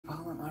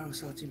araw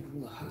sa ating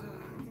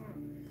lahat.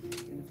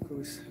 And of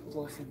course,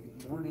 pleasant good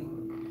morning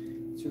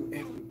to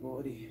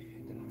everybody.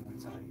 Ito naman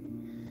tayo.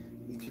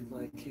 It's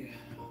like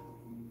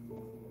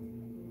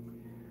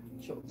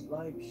short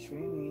live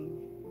streaming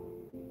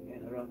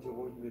and around the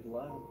world with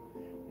love.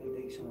 And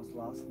thanks so much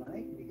last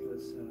night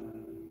because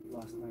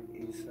last night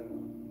is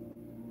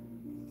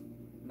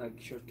like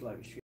short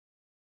live stream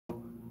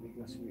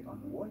because we on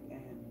work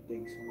and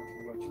thanks so much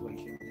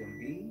congratulations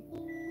MB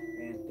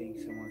and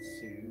thanks so much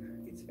to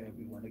it's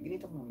everyone.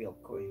 Naginit ako ng milk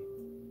ko eh.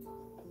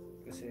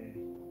 Kasi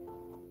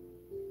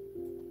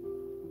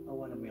I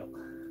want a milk.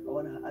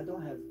 I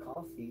don't have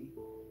coffee,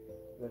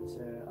 but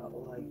I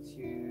would like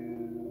to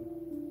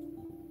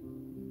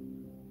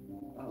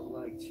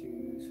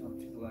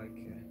something like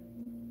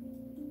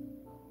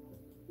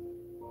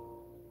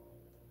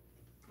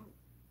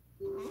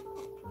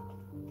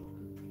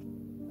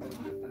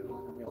I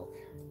want a milk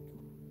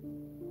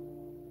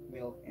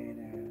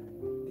and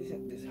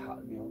this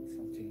hot milk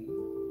something.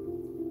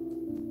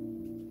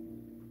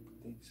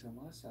 Thanks so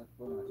much. At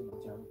po natin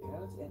mag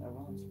cats and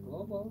around the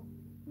global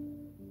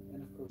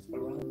and of course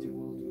around the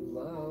world we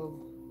love.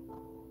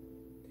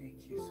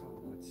 Thank you so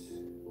much.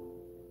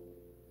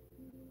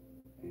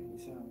 And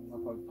isang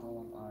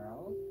mapagpalang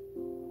araw.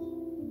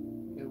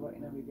 And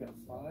right now we got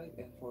 5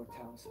 and 4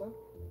 thumbs up.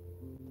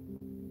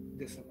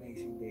 This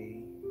amazing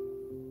day.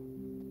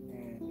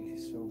 And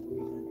this is so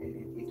brilliant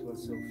and it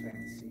was so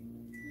fancy.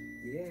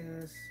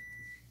 Yes.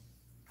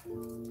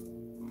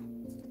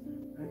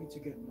 I need to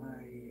get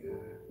my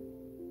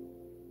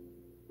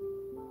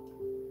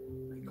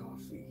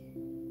coffee.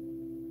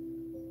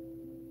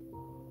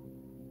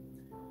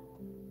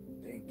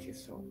 Thank you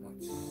so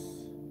much.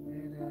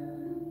 And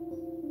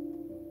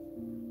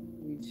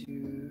need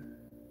to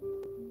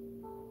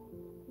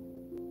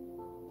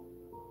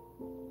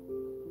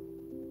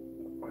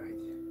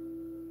right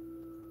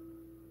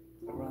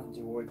around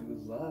the world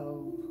with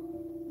love.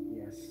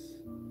 Yes,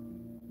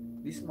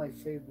 this is my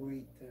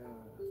favorite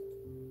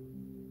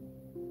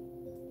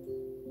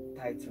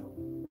title.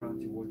 Around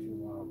the world with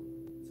love.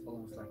 It's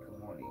almost like a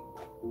morning.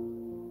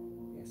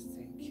 Yes,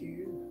 thank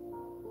you.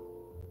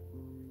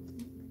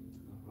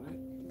 All right.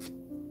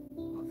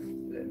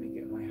 Let me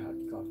get my hot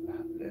coffee.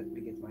 Let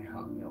me get my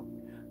hot milk.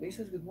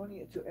 Ladies, good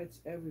morning to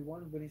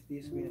everyone. Buenos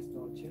dias, buenas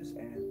noches,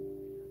 and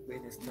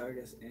buenas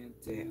tardes, and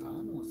te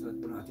amo. Sa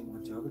lahat po nating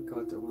mga job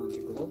cut around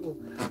the global.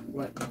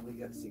 Right now, we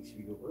got 6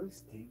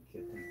 viewers. Thank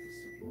you so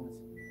much.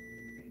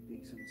 And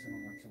thanks so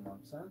much sa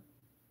Mamsa.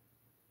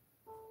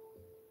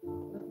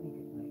 Let me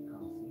get my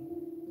coffee.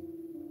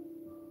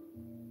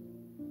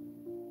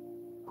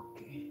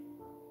 Okay.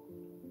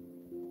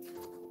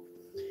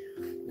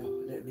 Now,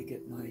 let me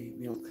get my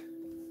milk.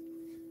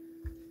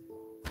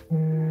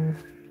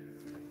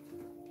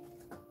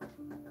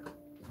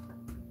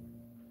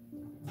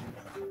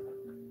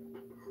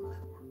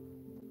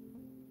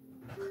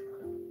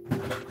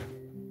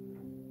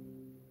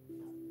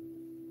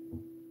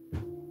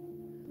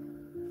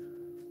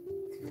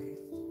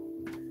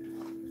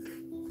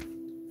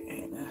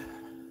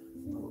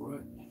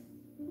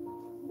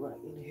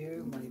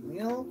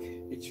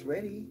 It's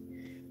ready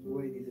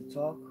to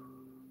talk.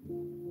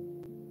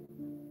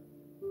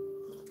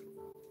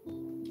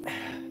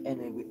 And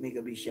then we make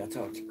a big shout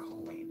out to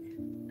Colleen.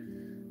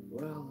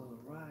 Well,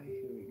 alright,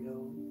 here we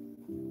go.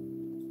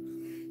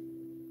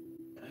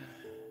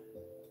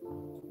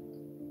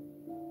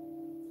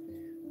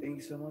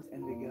 Thanks so much,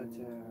 and we got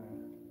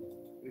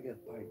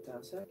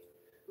Partansak,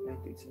 and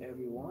it's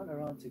everyone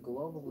around the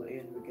global,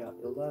 and we got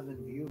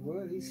 11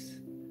 viewers.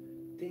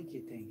 Thank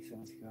you so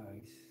much,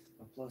 guys.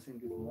 A pleasant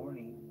good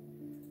morning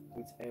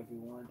with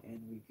everyone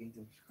and we gain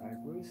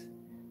subscribers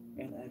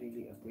and I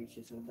really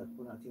appreciate so that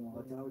po natin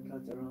mga tower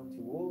cats around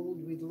the world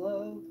with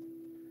love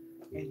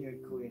and your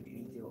Korean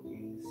angel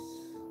is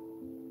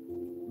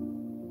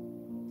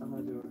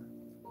another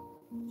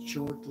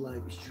short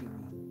live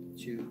streaming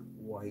to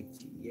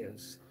YT.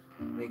 Yes,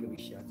 mega big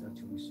shout out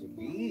to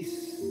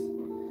Mr.Beast.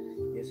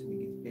 Yes,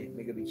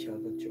 mega big shout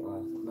out to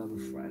our another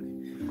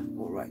friend.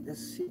 Alright,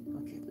 that's it.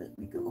 Okay, let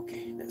me go.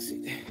 Okay, that's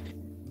it.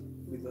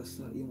 Because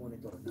yung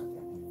monitor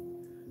natin.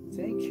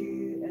 Thank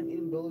you. And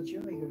in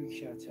Belgium, I give a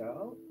shout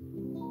out.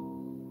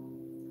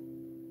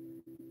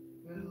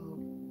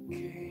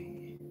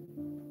 Okay.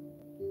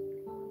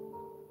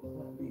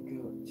 Let me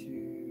go to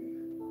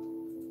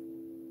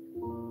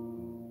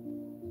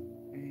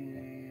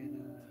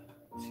and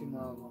to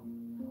Mom.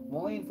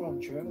 Moin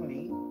from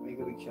Germany. I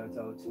give a shout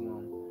out to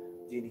Mom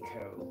Jenny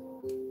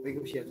Carol. I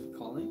give a shout out to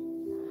Colin.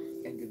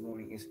 And good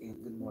morning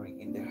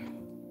in there.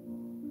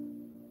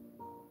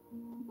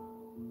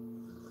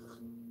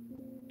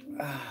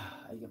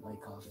 I got my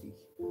coffee.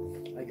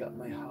 I got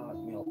my hot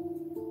milk.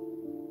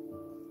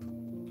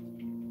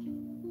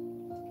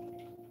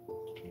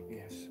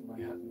 Yes, my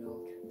hot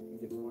milk in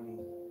the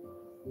morning.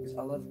 Because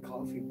I love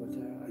coffee, but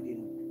I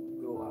didn't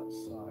go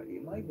outside.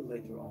 It might be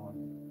later on.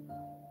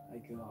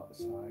 I go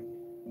outside.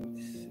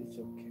 It's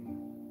okay.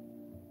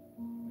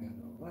 Well,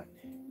 alright.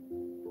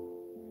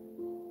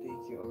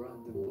 Thank you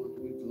around the world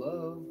with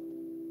love.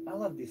 I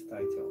love this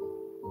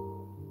title.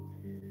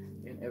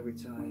 every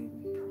time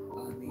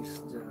I miss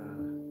the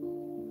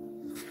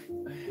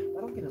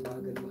parang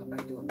kinabagan ba?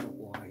 I don't know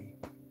why.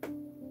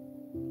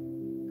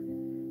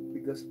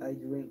 Because I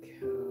drink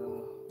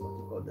what do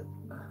you call that?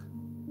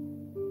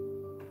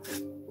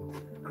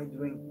 I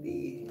drink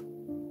the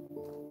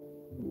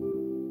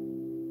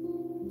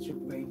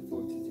champagne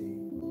for today.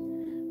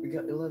 We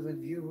got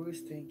 11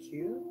 viewers, thank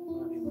you.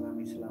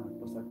 Maraming salamat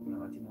po sa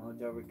ating mga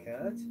Java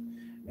Cats.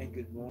 And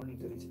good morning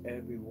to each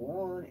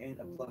everyone and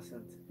a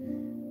pleasant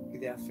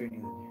good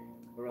afternoon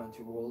around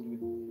the world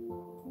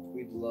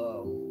with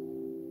love.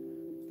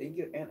 Thank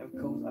you, and of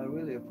course I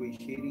really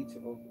appreciate it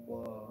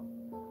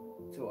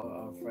to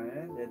our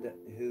friend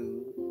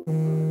who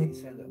already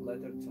sent a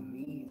letter to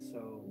me.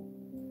 So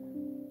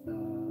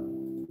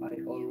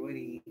I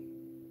already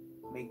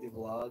make the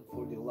vlog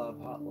for the love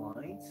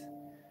hotlines,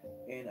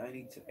 and I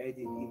need to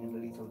edit in a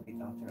little bit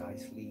after I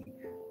sleep.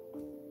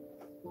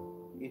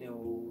 You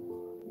know,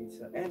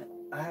 and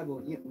I have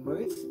a new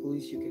merch.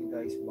 Please, you can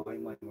guys buy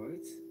my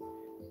merch.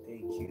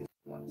 Thank you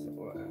so much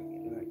for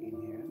right in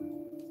here.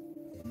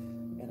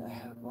 And I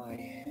have my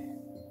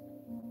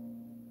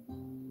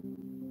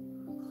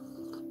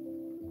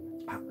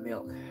hot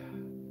milk.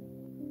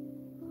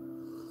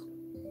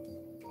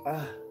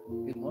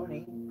 Good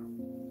morning.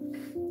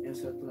 And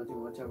sa natin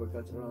mga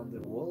Chabakat around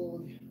the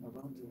world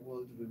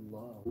with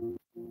love.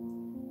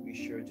 We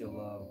share the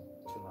love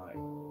tonight.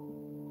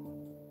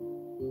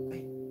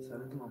 Ay,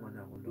 sana tumama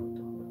na ako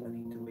loto. But I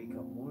need to wake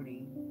up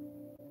morning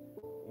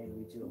and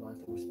we do a lot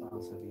of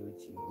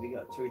responsibility. We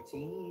got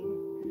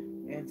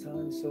 13 and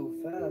time so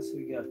fast.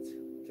 We got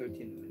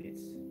 13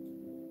 minutes.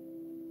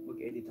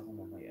 Mag-edit ako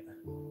mamaya.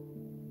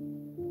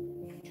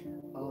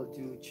 I'll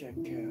do check.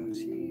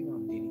 See,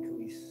 Ma'am Dinico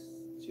is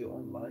still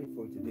on live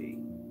for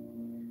today.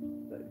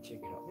 Let me check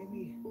it out.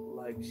 Maybe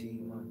live si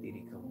Ma'am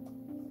Dinico.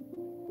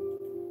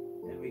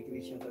 And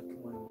weekly shout out to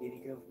Ma'am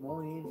Dinico.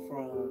 Morning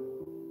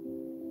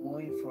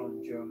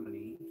from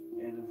Germany.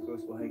 And of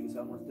course, wahai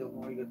kasama still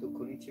arigato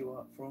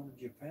konnichiwa from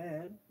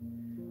Japan.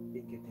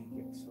 Thank you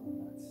so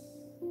much.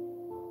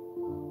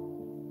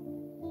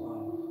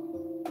 Wow.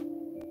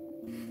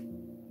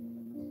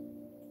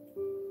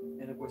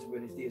 And of course,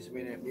 buenos dias,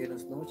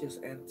 buenas noches,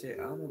 and te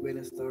amo,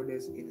 buenas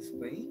tardes in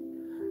Spain.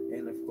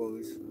 And of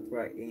course,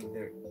 right in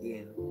there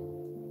in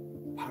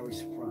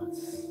Paris,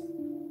 France.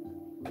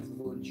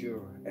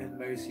 Bonjour and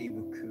merci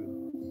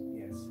beaucoup.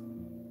 Yes.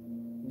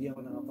 Hindi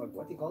ako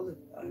what do you call it?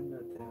 I'm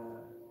not,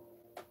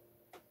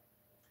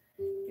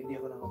 hindi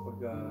ako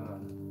nakapag,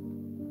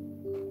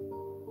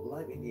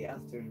 live in the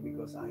afternoon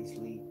because I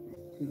sleep.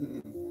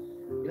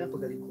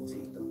 Pinapagaling ko kasi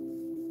ito.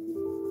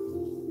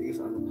 Because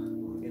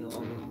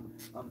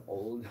I'm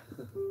old.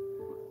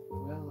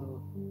 Well,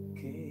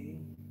 okay.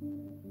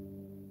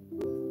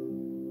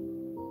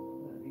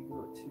 Let me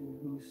go to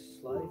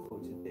who's live for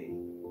today.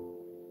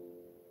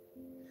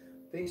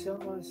 Thanks so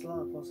much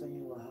po sa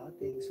inyong lahat.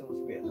 Thanks so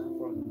much Vietnam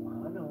from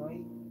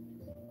Hanoi.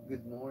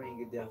 Good morning,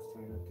 good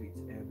afternoon to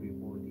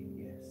everybody.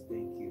 Yes,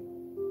 thank you.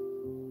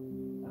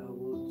 I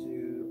will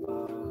do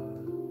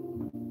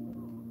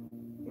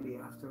in the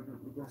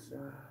afternoon because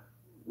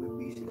we're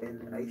busy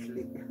and I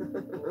sleep.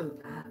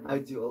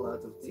 I do a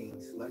lot of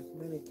things, like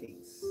many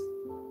things.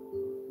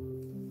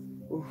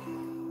 Oof.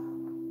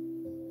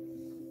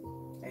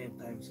 And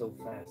time so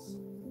fast.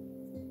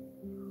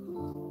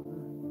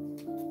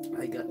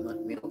 I got my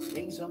milk.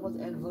 Thanks so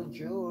much and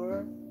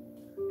bonjour.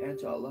 And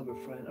to all of our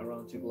friends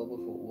around the global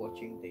for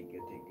watching, thank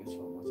you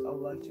so much. I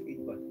would like to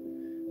eat, but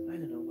I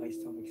don't know, my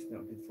stomach's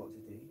not good for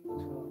today.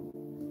 So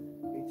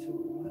it's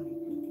alright.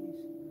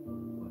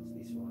 What's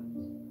this one?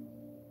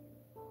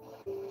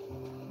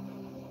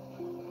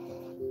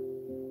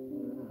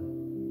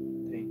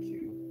 Thank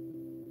you.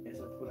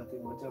 Yes, at po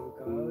natin mga travel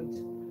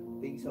cards.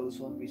 Thanks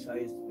also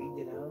besides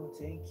Mindanao.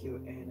 Thank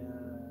you. And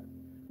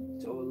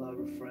to all our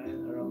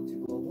friends around the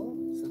global.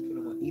 Saan po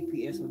naman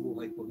EPS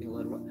mabuhay po in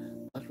Larwa.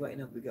 But right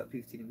now we got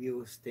 15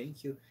 views.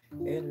 Thank you.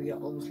 And we got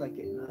almost like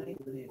at 9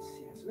 minutes.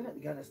 Yes, we're not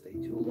gonna stay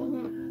too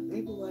long.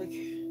 Maybe like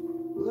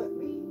let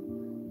me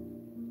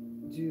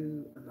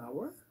do an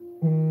hour,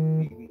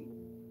 maybe,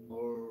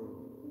 or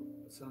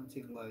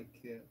something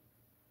like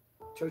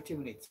 30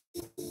 minutes.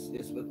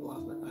 Yes, but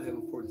last night I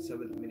have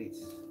 47 minutes.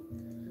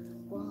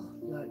 Well,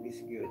 life is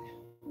good.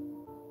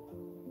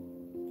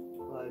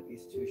 Life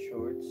is too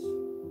short,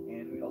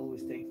 and we're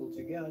always thankful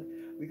to God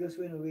because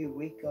when we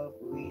wake up,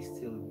 we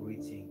still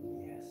breathing.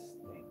 Yes,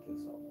 thank you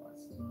so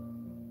much.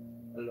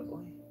 Hello,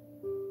 oy.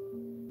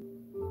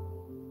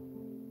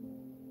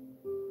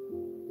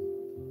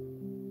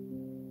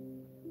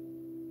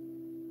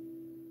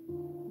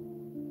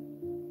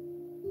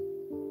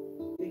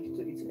 Thank you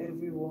to each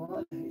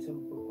everyone.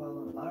 Isang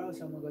pagpalang araw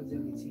sa mga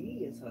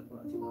Gemini at sa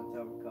lahat ng mga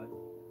tower card.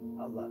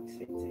 I'd like to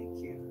say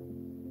thank you.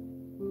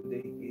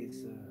 Today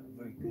is a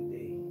very good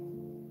day.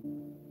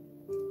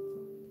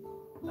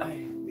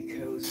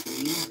 Because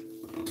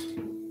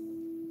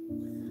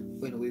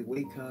when we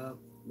wake up,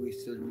 we're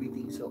still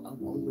breathing, so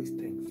I'm always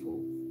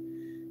thankful.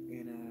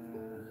 And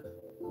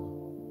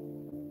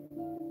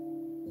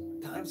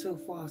time so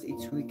fast,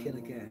 it's weekend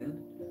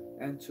again,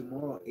 And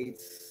tomorrow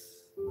it's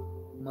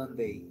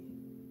Monday.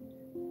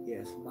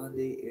 Yes,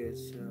 Monday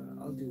is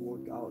I'll do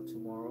workout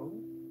tomorrow,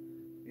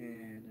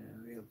 and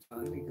we have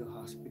time. We go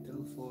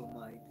hospital for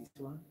my this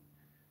one,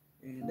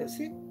 and that's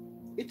it.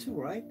 It's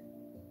alright.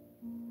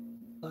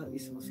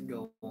 It must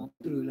go on.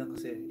 True lang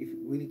kasi if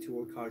we need to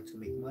work hard to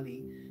make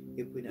money,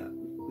 if we not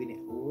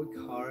work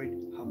hard,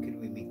 how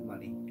can we make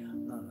money?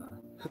 Nga nga.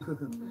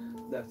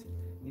 That's it.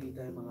 Hindi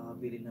tayo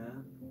makakabili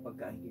ng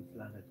pagkain kay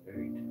planet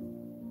Earth.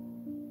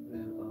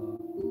 Well,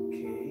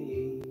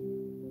 okay.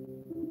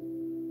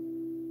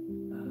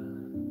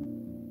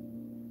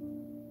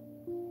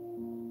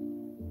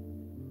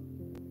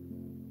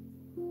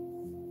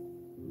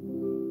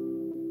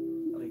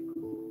 Aray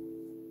ko.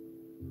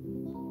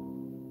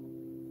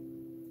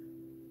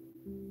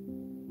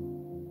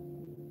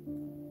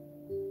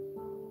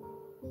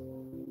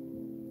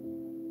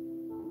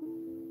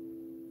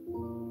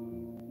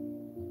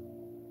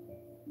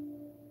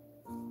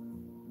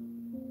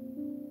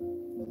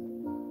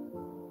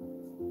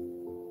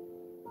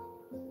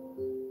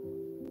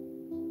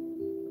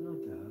 Ano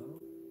daw?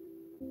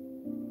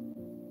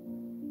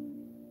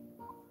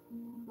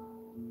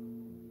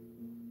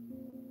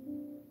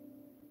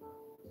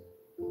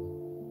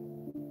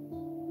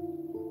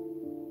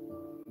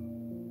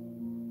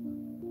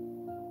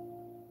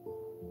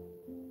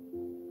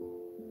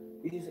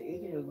 It is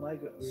 18-year-old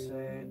migrant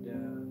said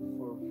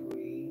for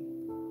free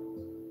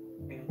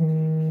and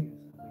thank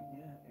you. Something,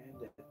 yeah. And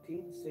the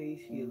teen says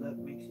he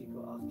left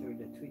Mexico after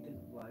the tweeted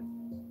wife.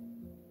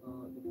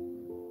 Uh,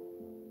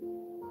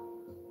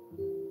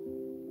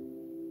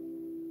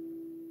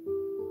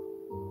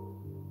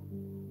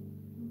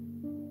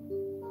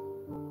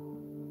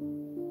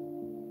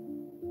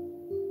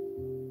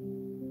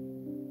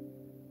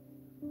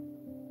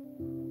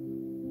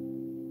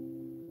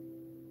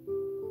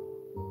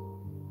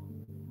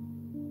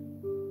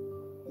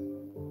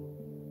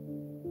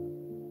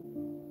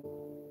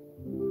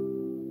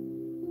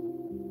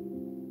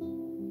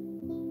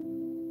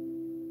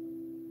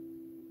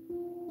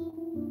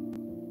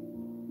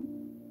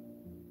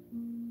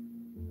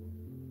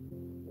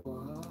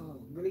 wow,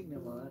 galing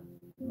naman.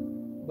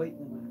 Bait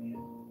naman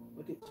yan.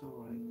 But it's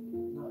alright.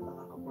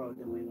 Nakaka-proud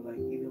naman.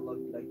 Like even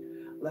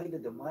like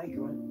that the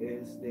migrant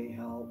is they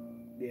help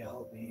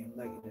him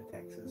like in the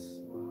Texas.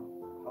 Wow.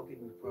 How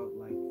can we proud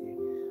like the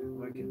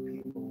American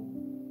people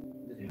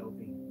that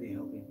helping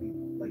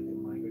people like the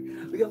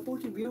migrant. We got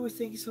 14 viewers,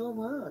 thank you so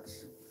much.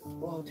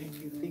 Wow,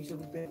 thank you. Thanks so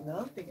much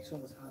Vietnam. Thank you so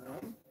much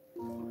Hanoi.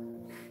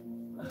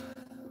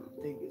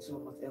 Thank you so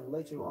much. And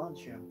later on,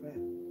 syempre,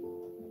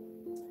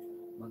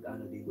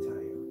 mag-ano din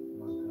tayo.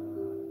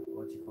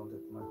 What you call it,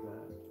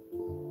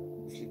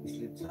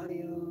 sleep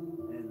tayo,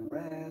 and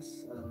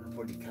rest,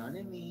 for the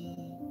economy,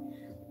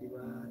 di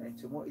ba? And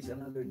tomorrow is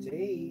another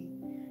day.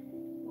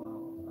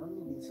 Wow, I'm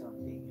doing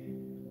something.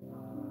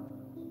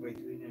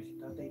 Breadwinner si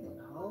tatay ng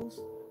house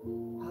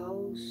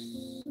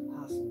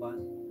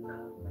husband na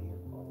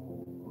ngayon.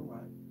 Oh,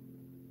 alright.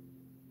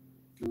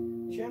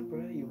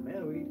 Siyempre, you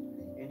married,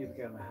 and you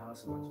become a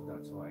husband, so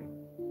that's why.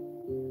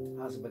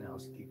 Husband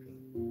housekeeping.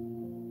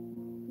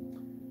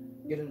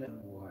 Ganun lang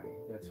ang buhay,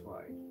 that's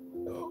why.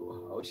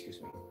 Oh,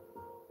 excuse me.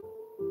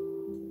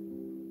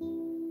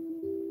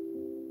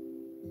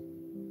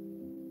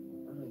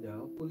 Ano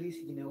daw?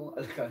 Pulis ginawang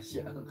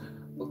alkasya ang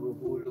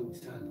paghuhulog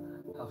sa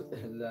house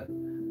and lot.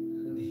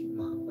 Hindi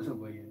ma'am, ano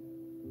ba yan?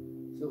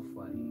 So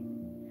funny.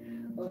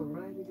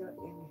 Alright, we got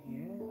in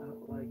here.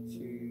 I'd like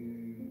to...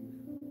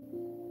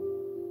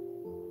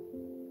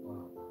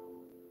 Wow.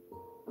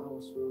 I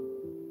was...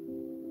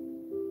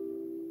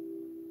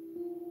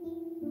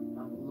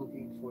 I'm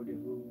looking for the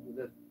who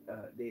that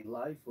they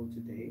live for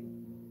today.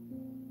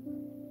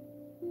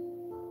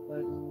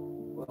 But,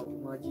 well,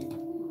 imagine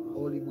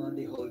Holy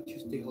Monday, Holy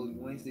Tuesday, Holy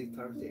Wednesday,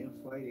 Thursday, and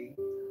Friday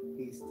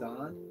is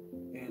done.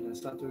 And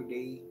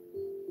Saturday,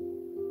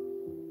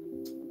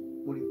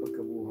 muling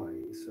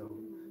pagkabuhay. So,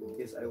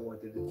 yes, I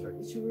wanted to try.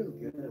 It's really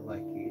good. I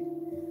like it.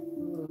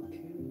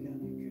 Okay,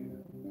 gonna go.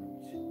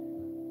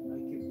 I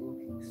keep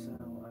looking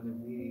some other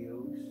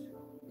videos.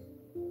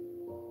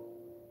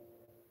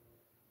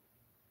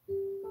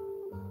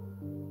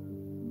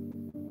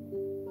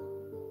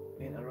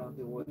 And around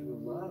the world we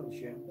love,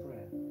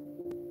 syempre.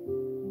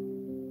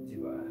 Di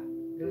ba?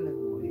 Ganun ang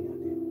buhay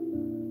natin.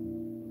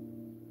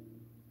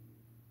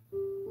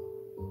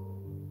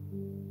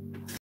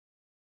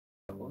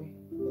 Oy.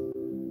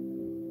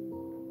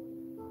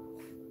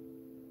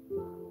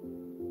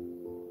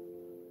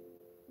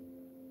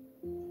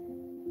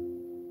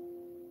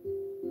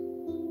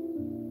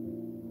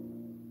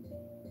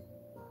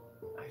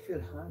 I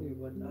feel hungry,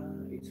 but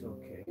it's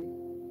okay.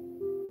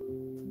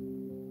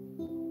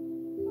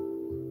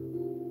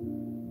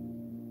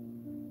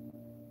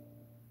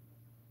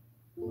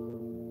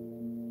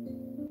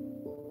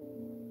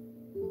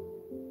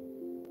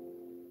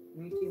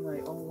 Meeting my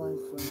online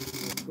friends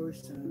for the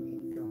first time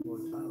in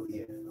Cambodia. Oh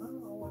yeah, I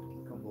want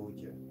in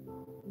Cambodia.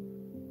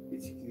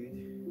 It's good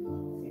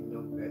in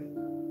Phnom Penh.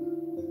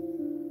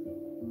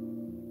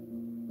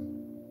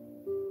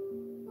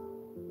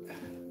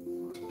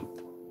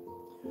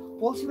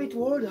 Ultimate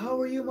World, how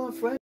are you, my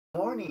friend?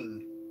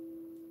 Morning.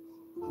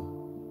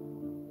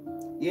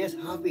 Yes,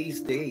 happy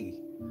is day.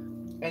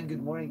 And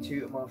good morning to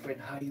you, my friend.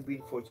 How you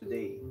been for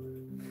today?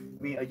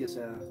 Me, I just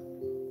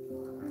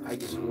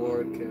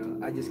work.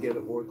 I just get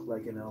at work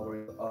like an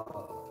hour,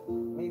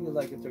 maybe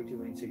like a 30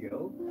 minutes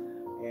ago,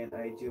 and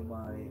I do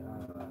my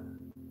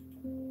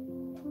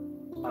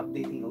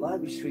updating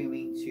live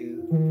streaming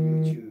to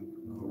YouTube.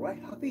 All right,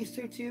 happy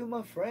Easter to you,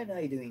 my friend. How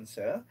you doing,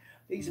 sir?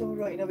 Thanks so much.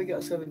 Right now we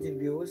got 17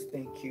 viewers.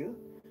 Thank you.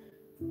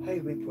 How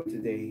you been for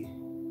today?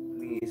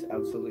 Me is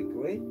absolutely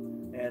great,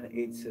 and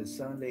it's a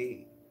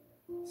Sunday.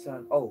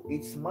 Oh,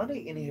 it's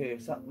Monday in here.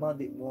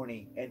 Monday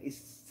morning, and it's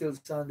still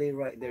Sunday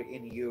right there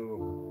in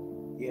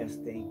Europe. Yes,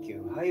 thank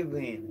you. How you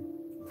been?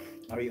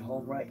 Are you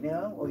home right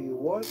now or you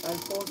work? I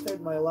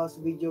posted my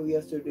last video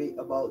yesterday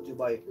about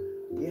Dubai.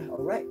 Yeah,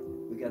 all right.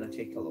 We're gonna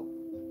take a look.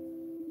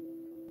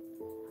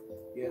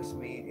 Yes,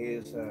 me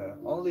is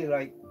only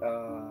right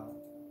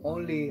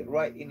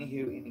in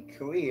here in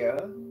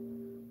Korea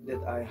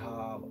that I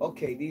have.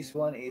 Okay, this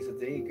one is a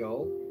day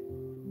ago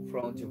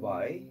from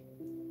Dubai.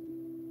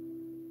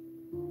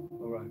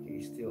 Alright,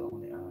 it's still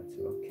on the ads.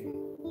 Okay,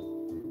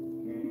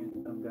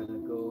 and I'm gonna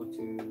go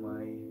to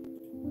my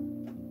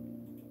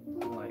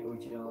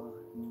original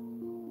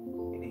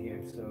in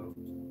here. So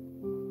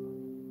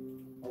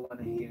I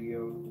wanna hear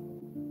your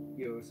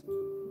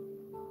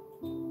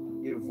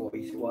your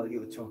voice while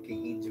you're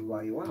talking in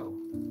Dubai. Wow,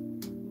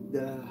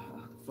 the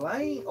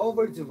flying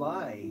over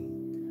Dubai.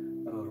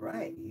 All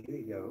right, here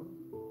we go.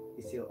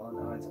 It's still on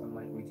ads on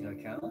my original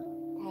account.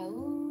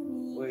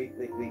 Wait.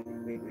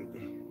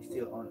 It's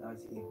still on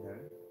ads in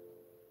there.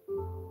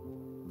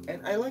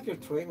 And I like your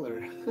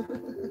trailer.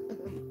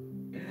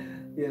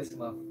 Yes,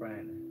 my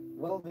friend.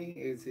 Well, me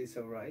is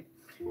alright.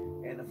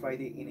 And a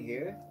Friday in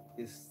here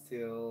is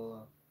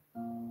still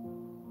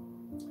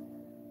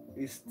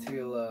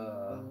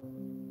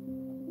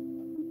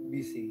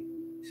busy.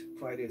 It's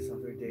Friday,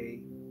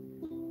 Saturday,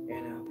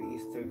 and happy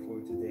Easter for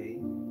today.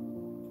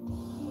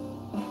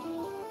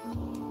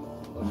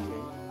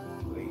 Okay,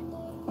 wait.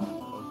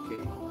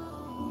 Okay,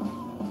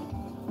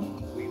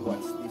 we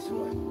watch this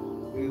one.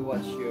 We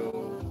watch your.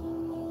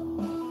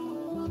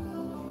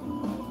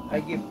 I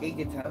give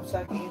 80 times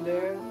suck in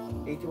there.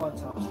 81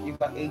 times. You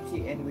got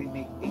 80 and we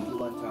make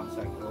 81 times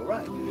suck.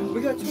 Alright.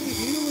 We got 20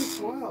 viewers.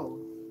 Wow.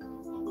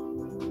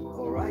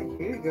 Alright,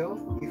 here you go.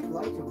 You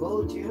fly to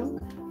Belgium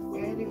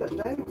and you got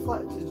direct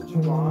flight to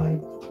Dubai.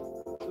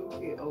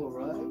 Okay,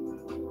 alright.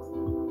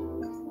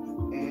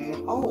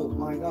 And oh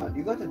my god,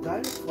 you got a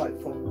direct flight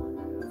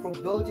from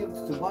Belgium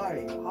to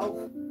Dubai.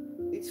 How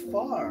it's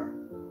far.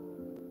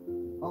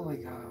 Oh my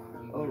god.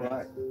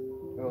 Alright.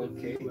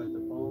 Okay.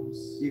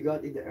 You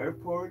got in the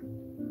airport.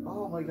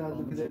 Oh my god,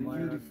 look at that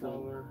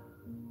beautiful.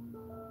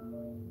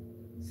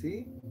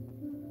 See?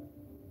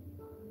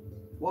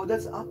 Well,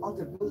 that's up on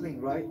the building,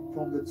 right?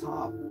 From the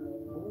top.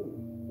 Oh,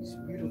 it's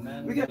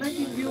beautiful. We got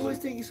 19 viewers.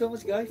 Thank you so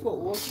much, guys, for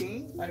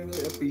watching. I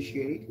really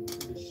appreciate.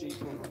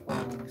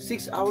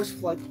 6 hours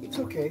flight. It's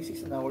okay.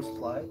 6 hours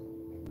flight.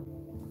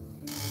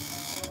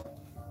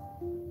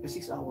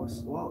 6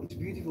 hours. Wow, it's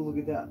beautiful. Look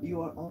at that.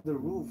 You are on the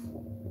roof.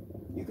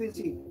 You can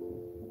see.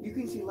 You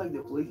can see like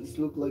the place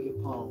look like a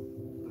palm.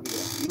 Look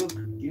at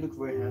that. You look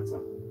very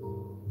handsome.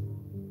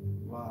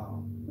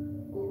 Wow.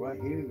 All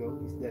right, here we go.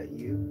 Is that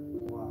you?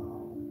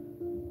 Wow.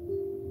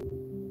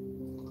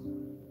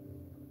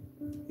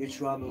 You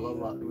travel a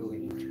lot,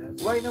 really.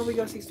 Right now we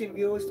got 16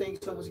 viewers.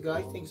 Thanks so much,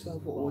 guys. Thanks so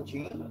much for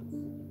watching.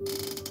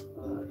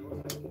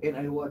 And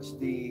I watched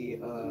the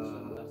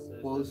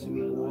Policy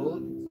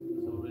World,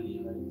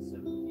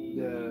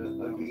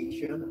 the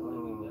aviation.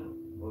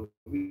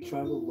 We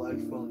travel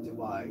live from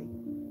Dubai.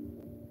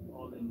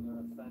 All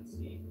in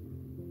fancy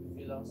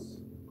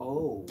villas,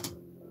 Oh,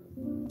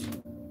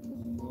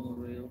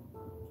 monorail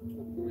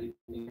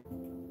operating.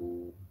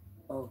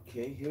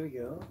 okay. Here we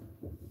go.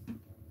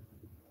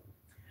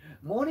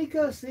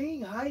 Monica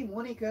Singh. Hi,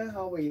 Monica.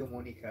 How are you,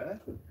 Monica?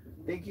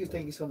 Thank you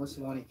so much,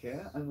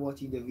 Monica. I'm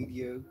watching the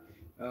video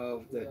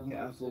of the new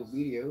upload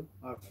video.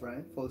 Our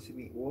friend, Policy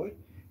Meet World.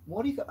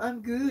 Monica,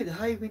 I'm good.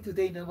 How you been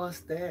today?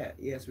 Namaste.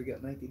 Yes, we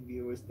got 19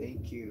 viewers.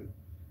 Thank you.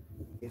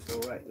 It's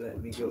alright. Let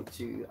me go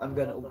to. I'm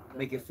gonna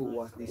make a full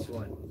watch this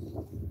one.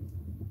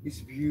 It's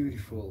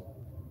beautiful.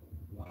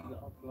 The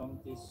Wow.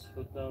 Atlantis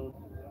Hotel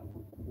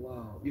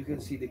Wow. You can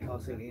see the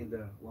castle in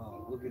there.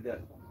 Wow. Look at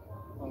that.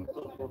 on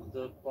top of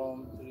the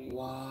palm tree.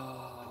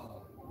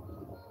 Wow.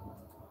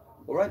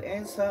 Alright,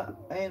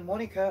 and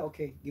Monica.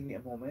 Okay, give me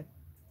a moment.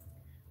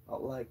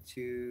 I'd like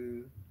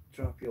to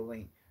drop your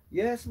link.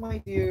 Yes, my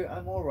dear.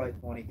 I'm alright,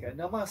 Monica.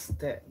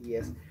 Namaste.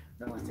 Yes.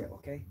 Namaste.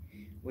 Okay.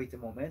 Wait a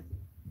moment.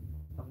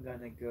 I'm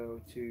gonna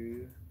go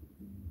to.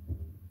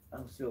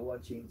 I'm still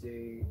watching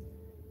the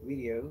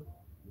video,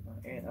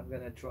 and I'm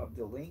gonna drop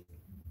the link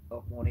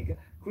of Monica.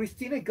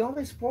 Cristina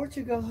Gomez,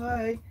 Portugal.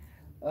 Hi.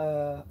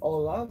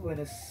 Hola,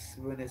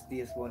 buenos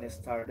dias, buenas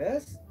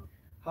tardes.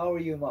 How are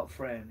you, my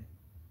friend?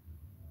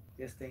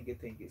 Yes, thank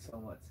you so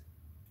much.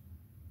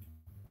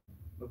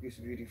 Look, it's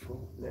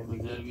beautiful. Let Over me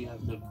go. there we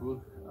have the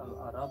Burj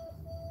Al Arab.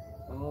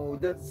 Oh,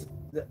 that's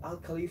the Al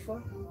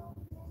Khalifa?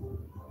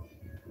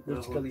 The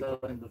Burj hotel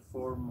Khalifa. in the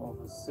form of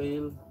a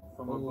sail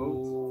from a boat.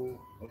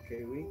 Oh,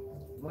 okay, wait.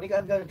 Monica,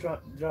 I'm gonna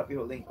drop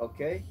your link,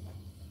 okay?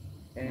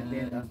 And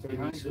then And after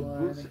behind this the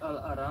Burj one, Al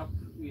Arab,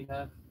 we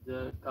have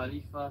the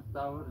Khalifa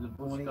Tower, the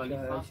Burj Monica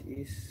Khalifa,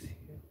 is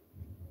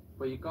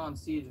but you can't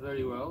see it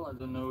very well. I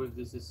don't know if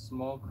this is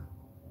smoke.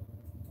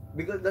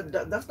 because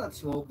that's not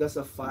smoke, that's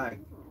a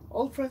fact.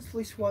 All friends,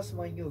 please watch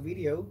my new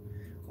video.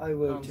 I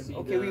will Can't see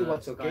okay, we the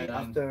watch, okay?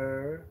 skyline.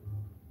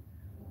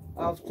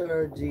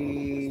 After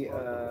the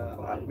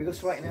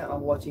because right now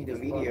I'm watching the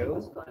This part of the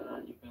video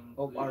skyline you can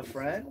of our clearly see.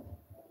 friend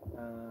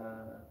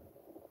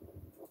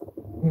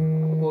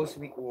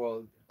Cosmic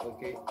World.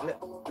 Okay,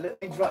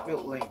 let me drop your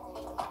link.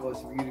 It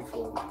was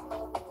beautiful.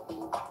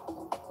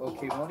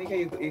 Okay, Monica,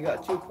 you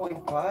got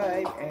 2.5,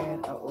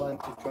 and I would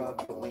like to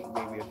drop your link,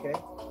 baby. Okay,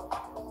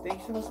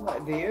 thanks so much, my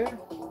dear.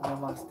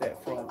 Namaste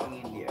from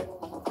India.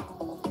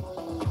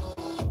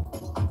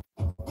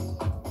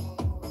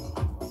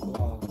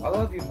 Wow, I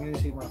love your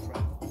music, my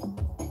friend.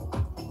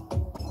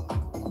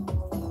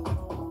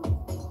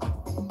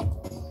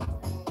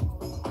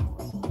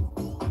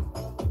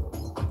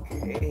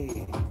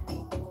 Okay,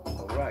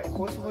 all right.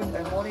 Cosmic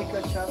and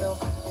Monica channel.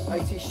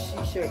 I see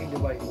she share in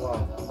Dubai.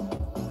 Wow.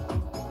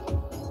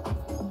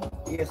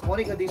 Yes,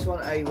 Monica, this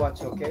one I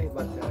watch, okay?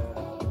 But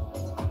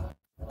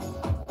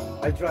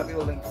I drop you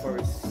a link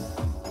first.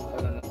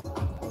 I don't know.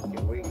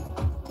 Okay, wait.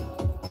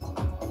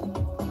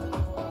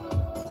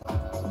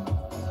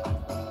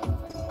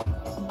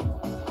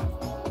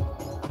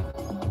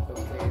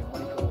 Okay,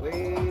 Monica,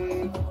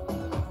 wait.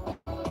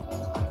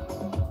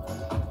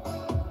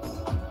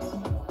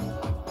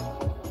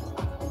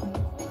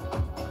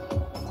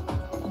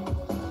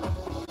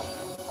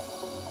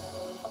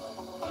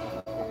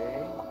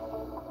 Okay.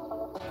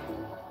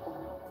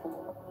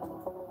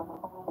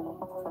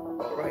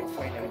 Alright,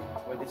 finally.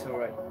 Well, it's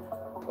alright.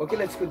 Okay,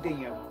 let's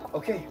continue.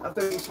 Okay,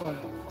 after this one.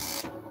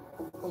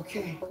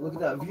 Okay, look at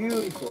that.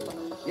 Beautiful.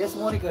 Yes,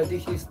 Monica,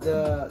 this is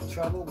the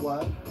travel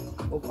one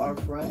of our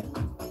friend.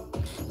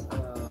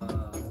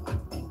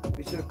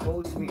 Mr.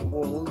 Cosmic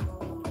World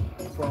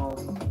from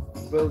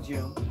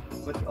Belgium.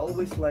 But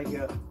always like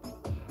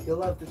he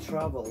love to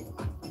travel.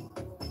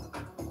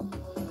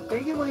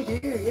 Thank you, my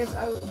dear. Yes,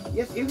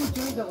 it will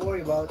join. Don't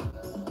worry about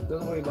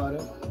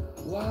it.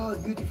 Wow,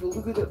 beautiful.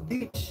 Look at the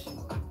beach.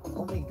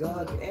 Oh my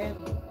God,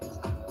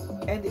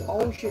 and the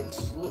ocean.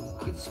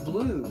 It's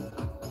blue.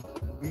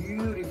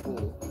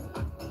 Beautiful.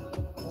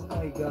 Oh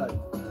my God.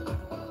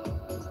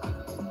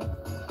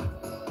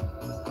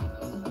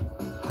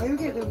 How you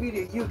get the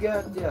video? You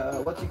got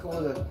what you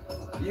call it?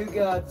 You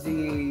got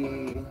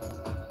the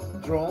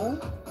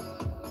drone.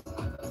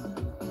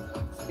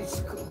 It's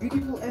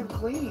beautiful and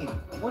clean.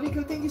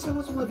 Monica, thank you so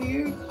much, my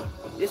dear.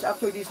 Just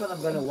after this one,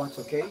 I'm gonna watch,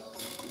 okay?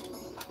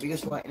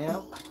 Because right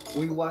now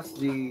we watch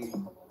the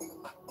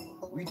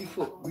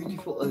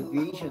beautiful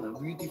aviation, a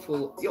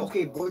beautiful. Yeah,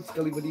 okay, Burj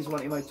Khalifa. This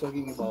one am I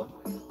talking about?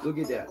 Look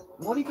at that,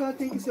 Monica.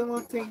 Thank you so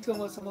much. Thank you so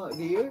much, my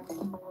dear.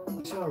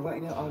 So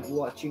right now I'm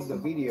watching the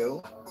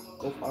video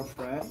of our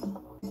friend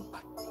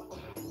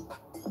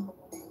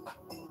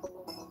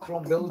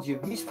from Belgium.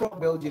 He's from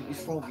Belgium.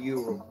 He's from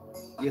Europe.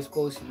 Yes,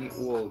 Cosmic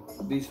World.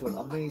 This one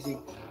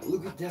amazing.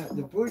 Look at that,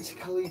 the Burj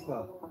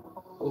Khalifa.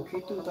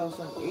 Okay,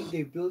 2008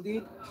 they built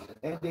it,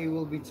 and they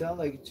will be done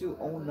like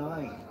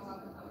 209,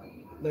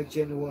 like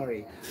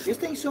January. Yes,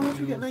 thanks so much.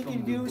 We got View 19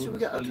 from the viewers. We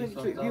Burj got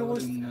Khalifa 23 Tower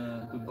viewers. in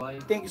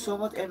Dubai. Thank you so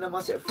much. And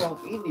namaste from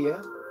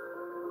India.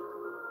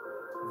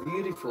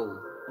 Beautiful.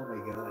 Oh my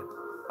God.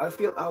 I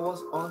feel I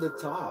was on the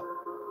top.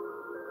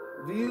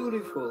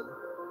 Beautiful.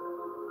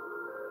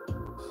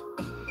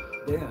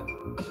 Damn.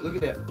 Look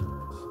at that.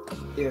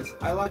 Yes,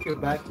 I like your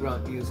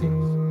background music.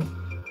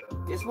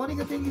 Yes,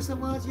 Monica, thank you so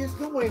much. Yes,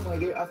 don't worry, my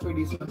dear. After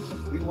this one,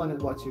 we want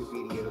to watch your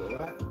video,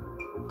 alright?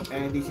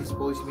 And this is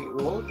Polish Meat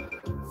World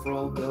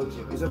from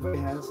Belgium. It's a very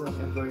handsome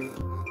and very.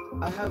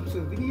 I have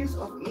two videos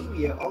of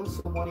India,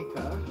 also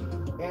Monica,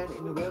 and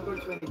in November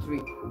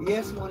 23.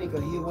 Yes,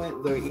 Monica, he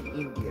went there in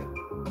India.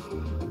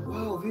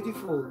 Wow,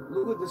 beautiful.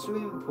 Look at the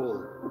swimming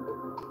pool.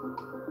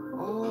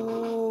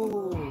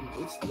 Oh,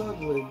 it's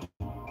lovely.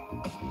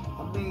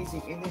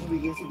 Amazing. And then we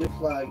can see the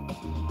flag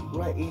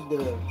right in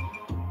there.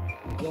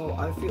 Wow,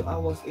 I feel I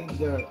was in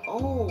there.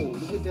 Oh,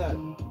 look at that.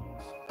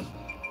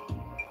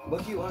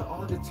 But you are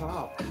on the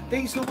top.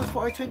 Thank you so much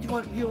for our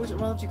 21 viewers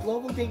around the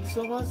global. Thank you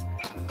so much.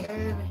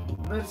 And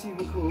merci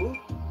beaucoup.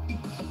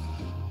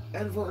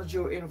 And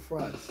volunteer in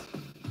France.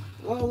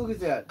 Wow, look at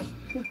that.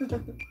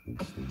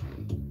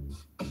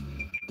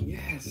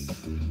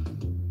 Yes.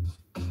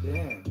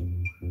 Damn.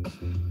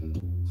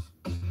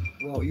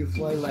 Wow, you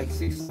fly like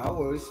 6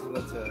 hours,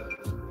 but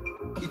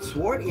it's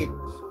worth it.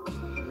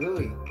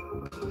 Really.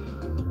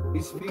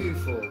 It's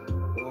beautiful.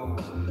 Wow.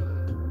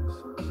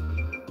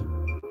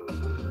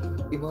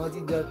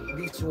 Imagine that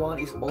this one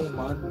is all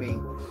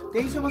man-made.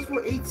 Thank you so much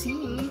for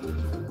 18.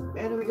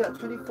 And we got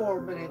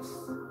 24 minutes.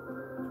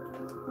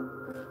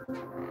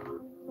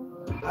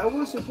 I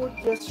will support,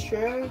 just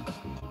share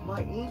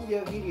my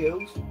India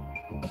videos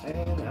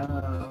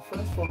And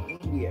friends from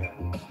India.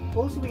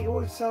 Also, we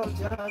work South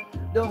John.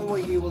 Don't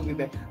worry, he will be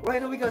back.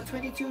 Right now, we got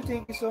 22.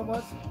 Thank you so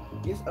much.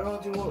 Yes,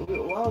 around the world.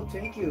 Wow,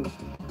 thank you.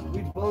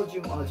 With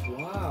Belgium odds.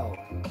 Wow.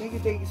 Thank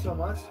you so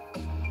much.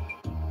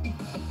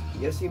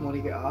 Yes, see,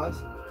 Monica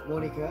asks.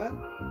 Monica,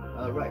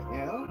 right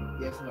now,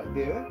 yes, right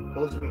there.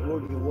 Ultimate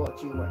World, you're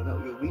watching right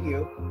now your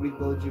video with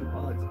Belgium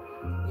odds.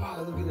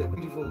 Wow, look at that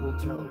beautiful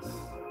hotels.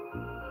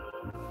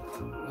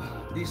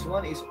 This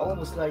one is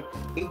almost like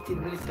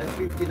 18 minutes and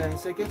 59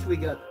 seconds. We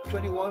got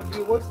 21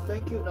 viewers.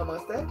 Thank you.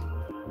 Namaste.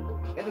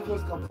 And of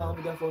course,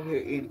 Kamsahamnida from here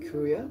in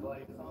Korea. By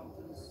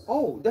fountains.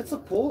 Oh, that's a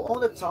pole on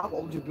the top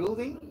of the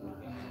building?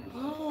 Mm,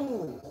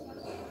 Oh,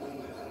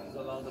 there's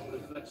a lot of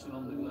reflection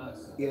on the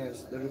glass.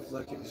 yes, the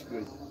reflection is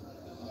good.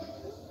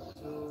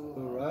 So,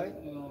 Alright.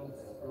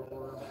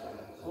 for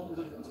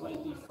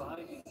 125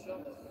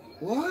 shop.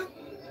 What?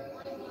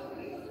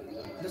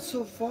 That's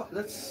so far.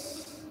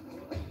 That's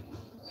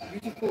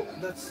beautiful.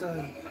 That's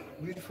a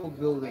beautiful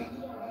building.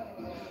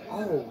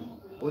 Oh,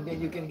 well then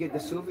you can get the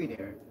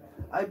souvenir.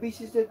 I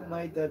visited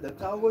the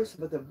towers,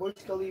 but the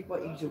Burj Khalifa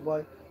in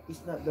Dubai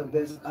is not the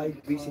best I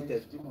 125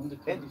 visited. to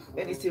And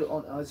 124. it's still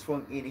on us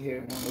from in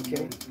here. One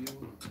Okay. more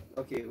view.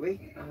 Okay,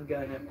 wait. I'm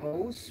gonna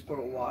pause for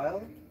a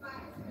while,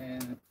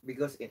 and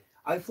because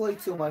I play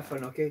to my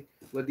phone. Okay,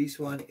 but this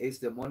one is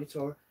the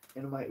monitor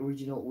and my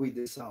original with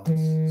the sounds.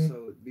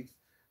 So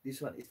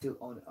this one is still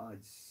on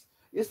us.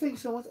 Yes, thank you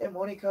so much. And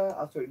Monica,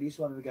 after this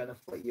one, we're gonna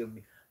play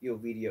your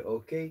video.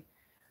 Okay.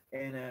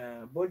 And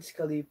Burj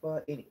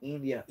Khalifa in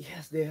India.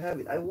 Yes, they have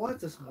it. I want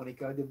this,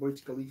 Monica, the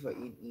Burj Khalifa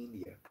in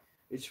India.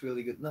 It's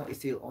really good. Now it's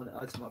still on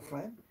us, my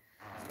friend.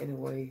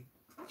 Anyway,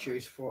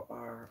 cheers for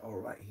our. All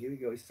right, here we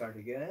go. Start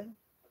again.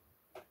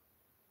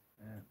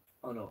 Uh,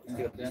 oh no,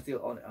 Yeah.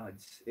 still on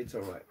ads. It's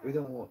all right. We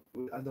don't want.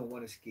 I don't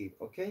want to skip.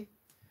 Okay.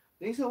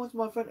 Thanks so much,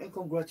 my friend, and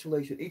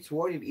congratulations. It's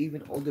worth it,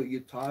 even although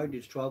you're tired.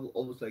 You travel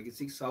almost like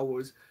 6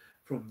 hours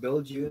from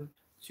Belgium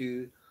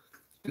to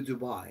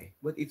Dubai,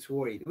 but it's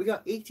worth it. We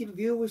got 18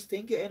 viewers.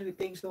 Thank you, and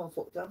thanks so much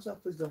for thumbs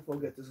up. Please don't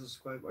forget to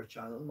subscribe our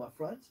channel, my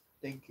friends.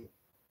 Thank you.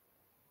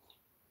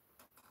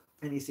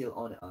 And it's still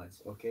on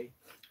ads. Okay.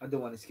 I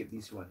don't want to skip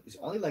this one. It's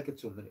only like a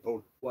 2 minute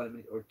or 1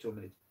 minute or 2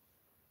 minutes.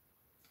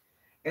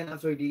 And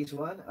after this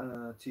one,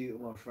 to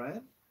my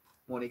friend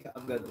Monica,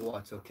 I'm gonna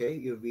watch, okay,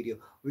 your video.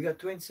 We got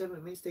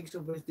 27 minutes. Thanks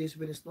so much. This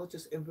buenas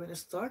noches and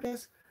buenas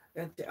tardes.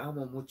 And te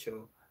amo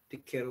mucho. Te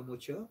quiero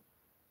mucho.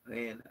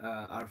 And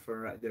our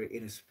friend right there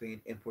in Spain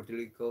and Puerto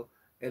Rico.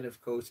 And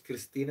of course,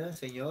 Cristina,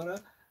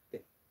 Senora.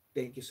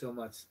 Thank you so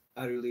much.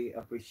 I really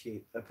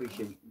appreciate.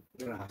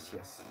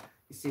 Gracias.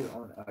 It's still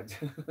on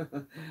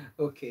ad.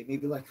 Okay,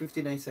 maybe like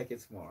 59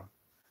 seconds more.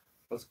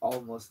 Was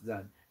almost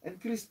done. And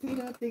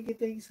Christina, thank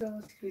you so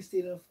much,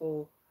 Christina,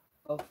 for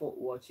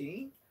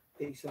watching.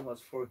 Thanks so much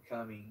for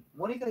coming.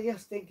 Monica,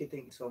 yes, thank you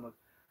so much.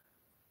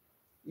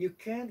 You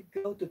can't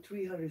go to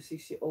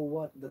 360. Oh,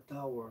 what the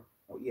tower?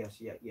 Oh,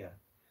 yes, yeah.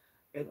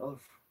 And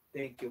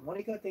thank you,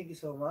 Monica. Thank you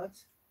so much.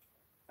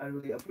 I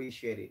really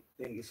appreciate it.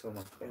 Thank you so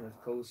much. And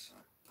of course,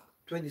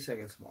 20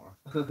 seconds more.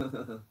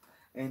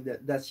 And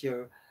that's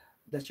your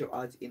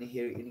odds in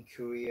here in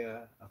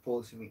Korea,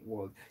 Policy Meet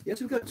World. Yes,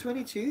 we got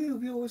 22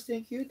 viewers.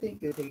 Thank you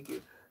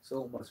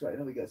so much. Right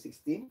now we got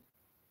 16.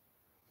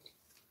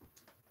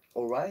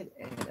 All right,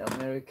 and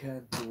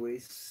American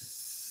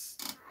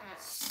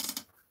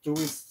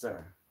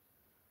tourister.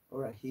 All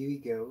right, here we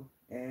go.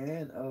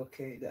 And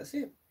okay, that's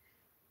it.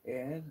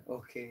 And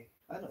okay,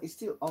 I know it's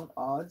still on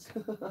odds.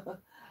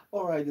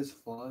 All right, that's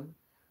fun.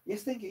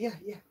 Yes, thank you.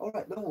 Yeah. All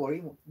right, don't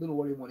worry,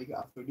 Monica.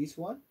 After this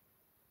one,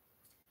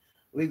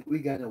 we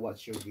gonna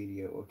watch your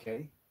video,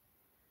 okay?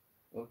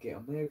 Okay,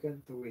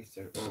 American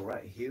Tourister. All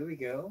right, here we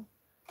go.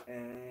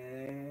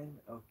 And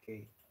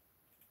okay.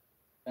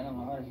 And I'm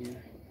out of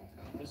here.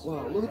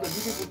 Wow, look at the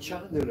beautiful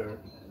chandelier.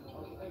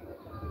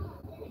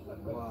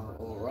 Wow,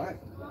 all right.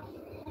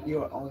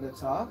 You're on the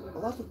top. A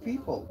lot of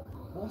people.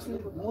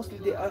 Mostly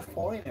they are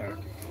foreigner.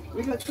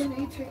 We got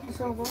 28. Thank you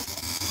so much.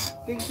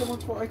 Thank you so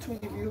much for our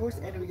 20 viewers,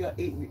 and we got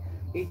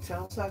eight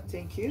thumbs up.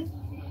 Thank you.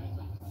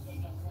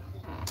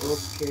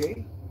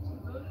 Okay.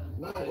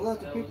 Wow, a lot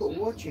of That was people it.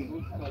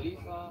 watching. Burj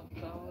Khalifa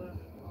Tower.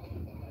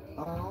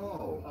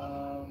 Oh.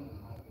 Um,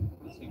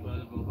 it's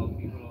incredible how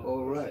people are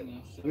All right. rushing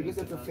and Because showing that's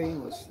to the that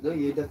famous. No,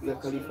 yeah, that's the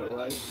picture Khalifa,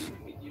 right?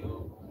 and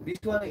video. This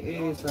one To be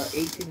is honest,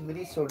 18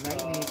 minutes or 9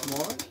 minutes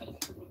more.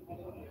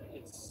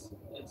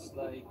 it's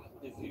like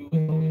the view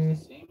is always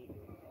the same,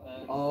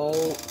 and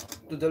Oh,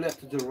 to the left,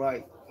 to the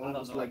right, I don't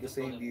almost know. I'm like the just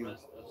not same view.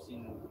 impressed. I've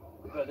seen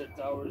better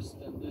towers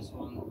than this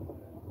one,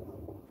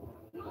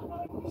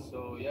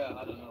 so yeah,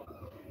 I don't know.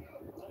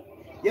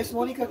 Yes, Good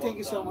Monica, for thank one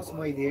you so time, much, but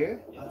my dear.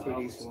 yeah, After I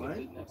will this skip one,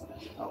 it next time.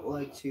 I would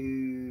like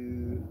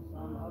to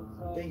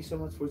thank you so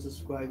much for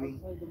subscribing,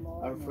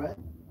 our friend,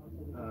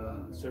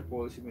 Sir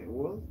Paul's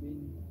World.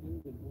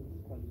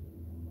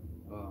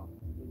 Uh,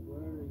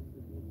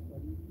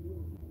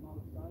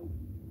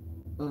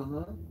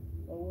 uh-huh.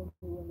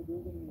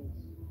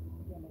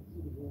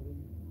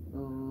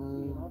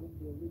 Um,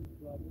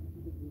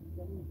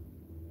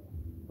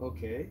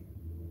 okay.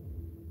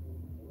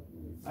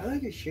 I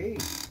like the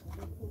shape.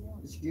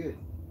 It's good.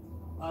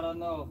 I don't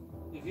know.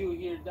 The view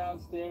here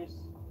downstairs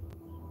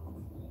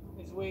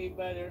is way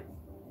better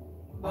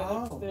than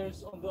Oh,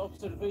 upstairs on the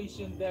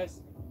observation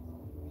desk.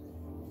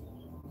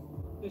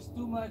 There's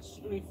too much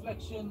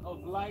reflection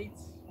of light,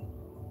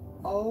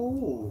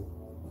 oh,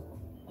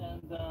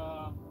 and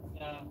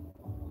yeah,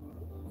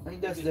 I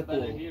think it that's is the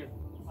better pool. here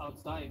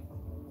outside.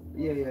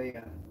 Yeah, yeah,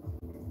 yeah.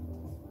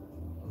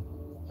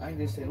 I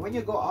understand. When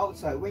you go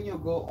outside, when you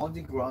go on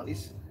the ground,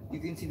 it's you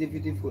can see the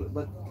beautiful,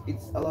 but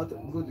it's a lot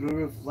of good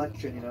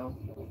reflection, you know.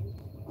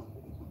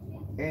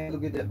 And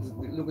look at that!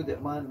 Look at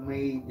that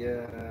man-made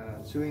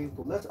swimming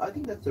pool. That's I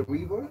think that's a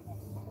river.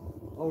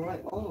 All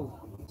right. Oh,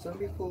 some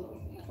people.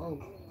 Oh,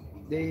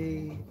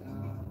 they.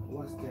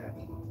 What's that?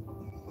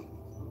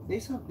 They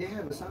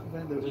have a sun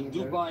vendor The in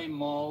there. Dubai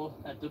Mall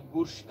at the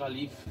Burj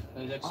Khalifa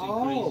is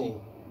actually crazy.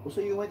 Oh, so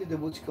you went to the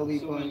Burj So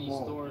Khalifa many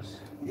Mall? stores.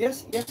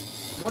 Yes,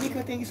 yes.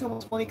 Monica, thank you so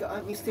much, Monica.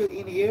 I'm still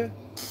in here.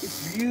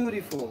 It's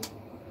beautiful.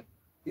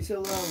 It's so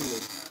lovely.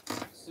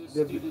 Access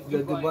The to the the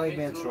Dubai Dubai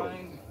Metro Metro.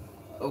 line.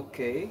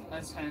 Okay,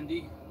 That's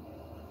handy.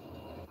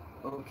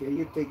 okay.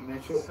 You take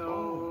Metro. Oh, So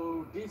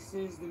this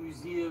is the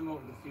museum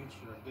of the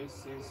future.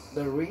 This is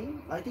the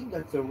ring. I think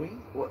that's the ring.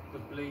 What? the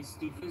place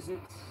to visit.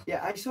 Yeah,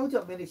 I saw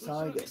the many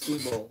side that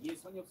symbol. Wait,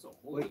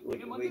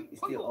 wait, wait.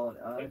 It's still on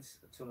ads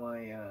to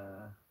my.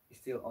 It's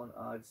still on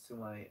ads to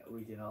my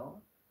original.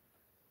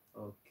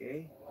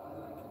 Okay.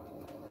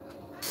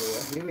 So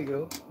here we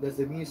go. There's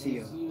the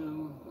museum.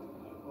 Museum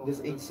of This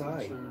the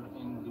inside. future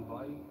in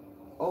Dubai.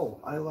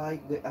 Oh, I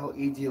like the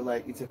LED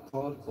light. It's a This is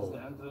colorful.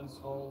 the entrance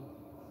hall.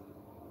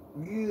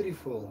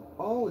 Beautiful.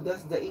 Oh,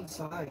 that's the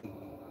inside.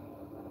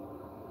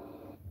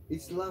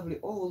 It's lovely.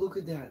 Oh, look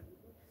at that.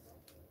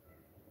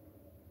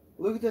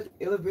 Look at that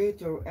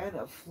elevator and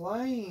a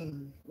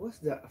flying. What's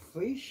that? A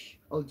fish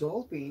or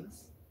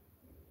dolphins?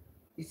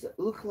 It's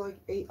look like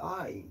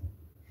AI.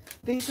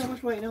 Thanks so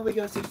much. Right now we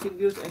got 16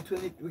 views and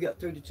 20. We got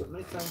 32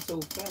 minutes. Time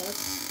so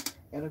fast.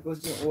 And of course,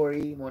 don't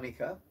worry,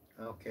 Monica.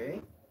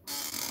 Okay,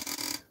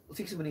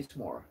 6 minutes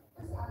more.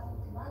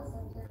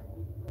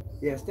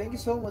 Yes, thank you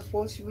so much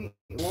for watching me.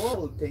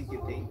 Whoa, thank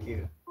you, thank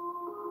you.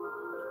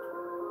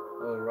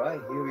 All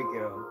right, here we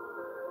go.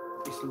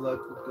 It's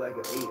look like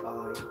an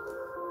AI.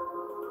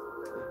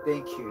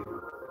 Thank you.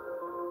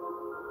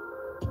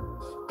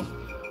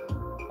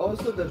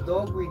 Also, the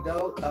dog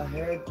without a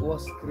head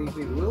was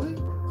creepy. Really?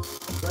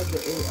 Like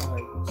the AI.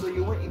 So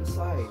you went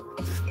inside.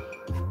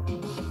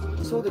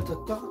 So the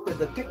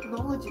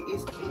technology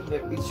is in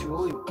there. It's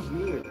really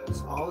good.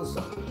 It's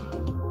awesome.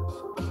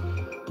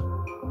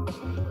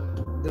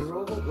 The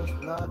robot was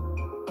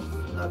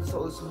not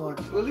so smart.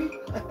 Really?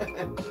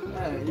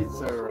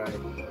 It's alright.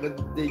 But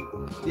they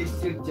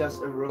still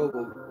just a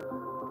robot.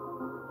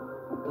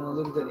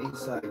 Look at that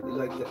inside. They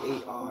like the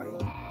AI.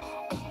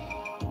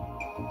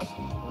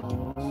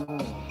 Oh,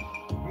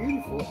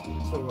 beautiful.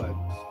 It's alright.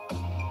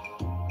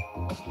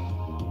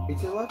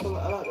 It's a lot of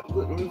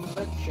good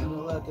reflection, a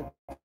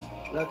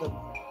lot of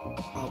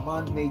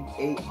man-made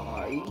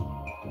AI.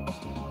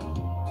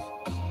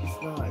 It's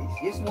nice.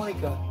 Yes,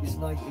 Monica, it's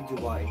nice in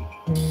Dubai.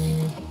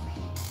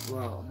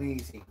 Wow,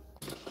 amazing.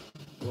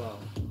 Wow.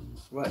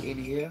 Right in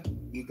here,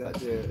 you look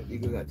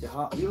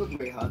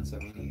very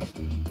handsome in here.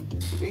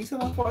 Thanks so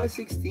much for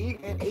 16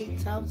 and 8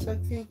 times, I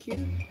thank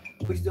you.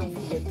 Please don't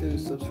forget to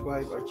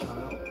subscribe our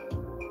channel.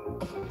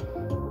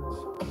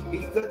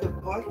 It's got the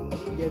parking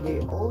area. They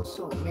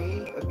also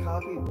made a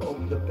copy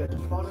of the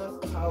Petronas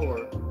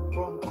Tower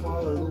from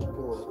Kuala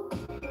Lumpur.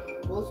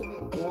 Also,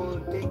 well,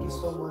 thank you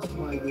so much,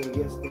 my dear.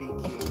 Yes, thank you.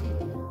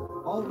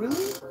 Oh,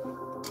 really?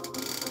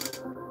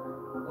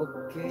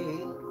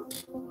 Okay.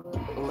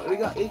 Well, we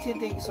got 18.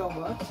 Thank you so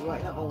much.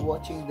 Right now, I'm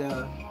watching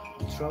the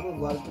travel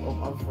vlog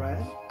of our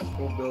friend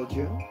from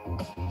Belgium.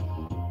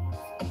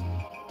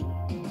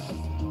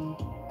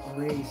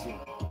 Amazing.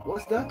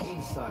 What's that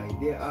inside?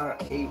 There are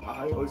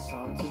AI or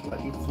something, but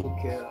it's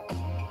okay.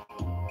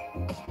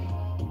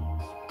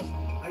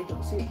 I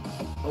don't see.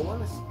 I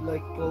want to see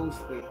like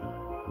closely.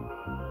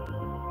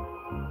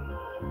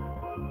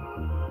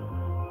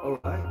 All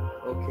right.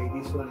 Okay,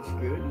 this one is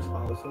good. It's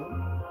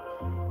awesome.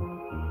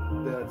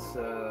 That's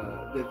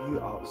the view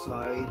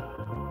outside.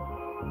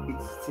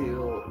 It's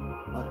still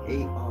an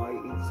AI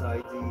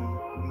inside the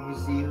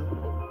museum.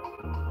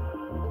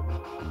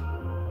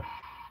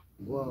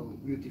 Wow,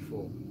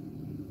 beautiful.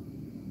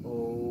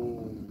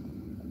 Oh,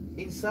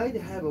 inside they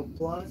have a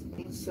plant,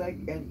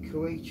 insect, and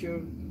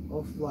creature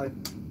of life.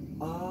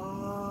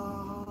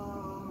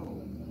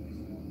 Oh,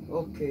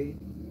 okay,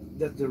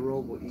 that's the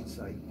robot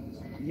inside.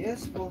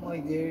 Yes, for my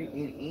dear,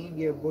 in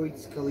India, Burj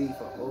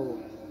Khalifa. Oh,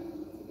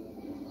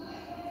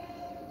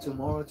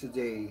 tomorrow,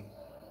 today.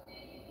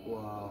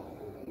 Wow.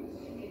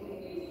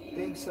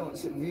 Thanks so much.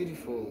 It's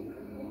beautiful.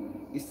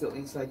 It's still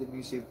inside the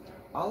museum.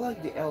 I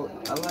like the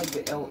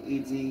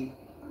LED.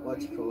 What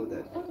you call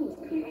that? Was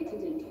created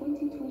in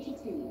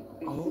 2022.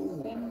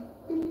 Oh,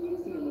 The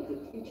Museum of the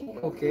Future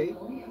has okay. been my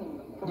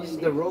home for This is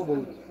an the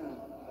robot.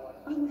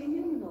 I'm a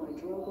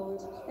humanoid robot,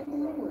 and I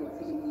work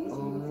for the Museum of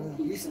Oh,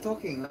 the he's Future.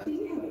 talking, huh? Do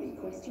you have any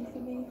questions for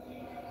me?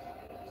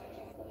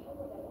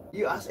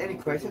 You ask any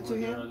Robot question to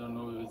over there, I him? don't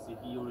know if it's a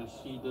he or a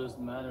she,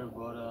 doesn't matter,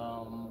 but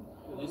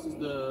this is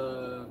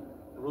the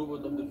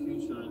robot of the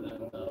future, then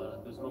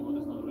this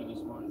robot is not really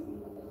smart.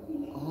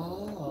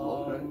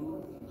 Oh, okay.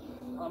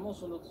 Um, I'm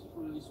also not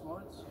really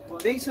smart,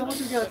 but Thanks so I much.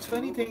 We got expect the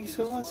 20. robot Thanks to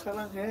be so much. smart.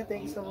 Salam here.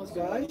 Thank you so much,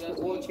 guys, Somebody for asked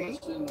me a watching.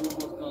 question,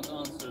 robot can't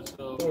answer,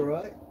 so All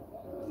right.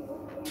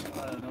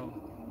 I don't know.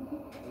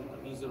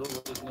 At least the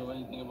robot doesn't know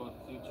anything about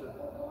the future.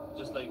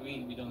 Just like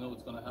we don't know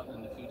what's gonna happen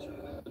in the future.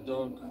 A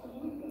dog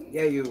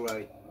Yeah, you're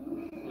right.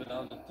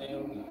 without a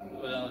tail,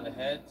 without a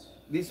head.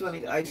 This one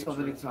In is the I so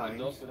many future, a times.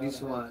 dog without a This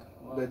head. one,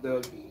 the Wow,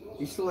 dog, crazy.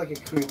 it's still like a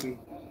creepy.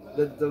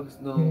 The dog's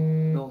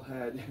no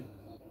head.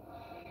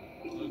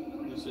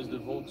 Look, this is the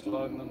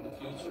Volkswagen of the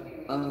future.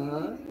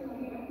 Uh-huh.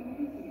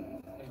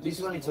 If this This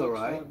is one the is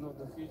alright. Volkswagen of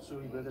the future,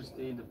 we better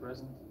stay in the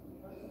present.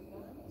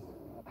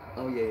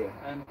 Oh yeah,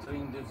 yeah.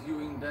 Entering the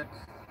viewing deck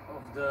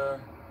of the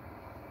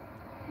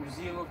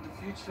Museum of the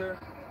Future.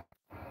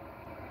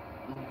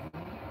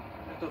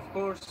 And of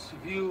course,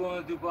 view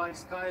Dubai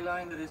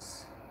skyline that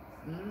is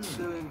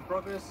still in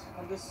progress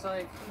on this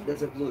side.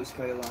 That's a blue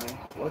skyline.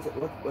 What you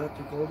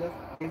call that?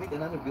 Maybe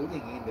another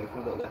building in there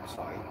from the left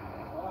side.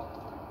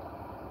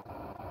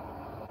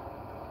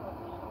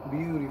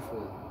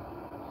 Beautiful.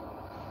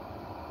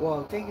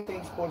 Wow,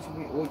 thanks for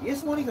me. Oh,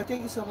 yes, Monica,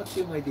 thank you so much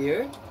too, my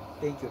dear.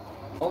 Thank you.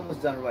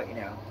 Almost done right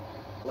now.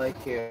 Like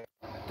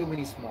 2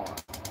 minutes more.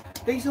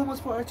 Thanks so much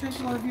for our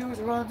 21 viewers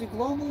around the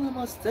global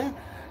namaste.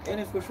 And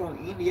of course from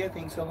India,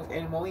 thanks so much.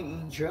 And Moin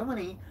in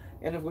Germany.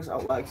 And of course I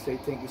would like to say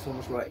thank you so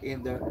much right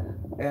in there.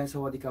 And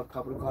Sawadee Cup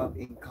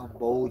in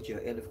Cambodia.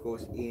 And of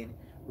course in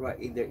right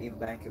in there in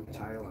Bangkok,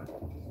 Thailand.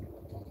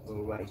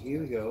 Alright,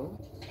 here we go.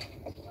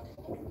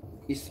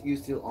 Is you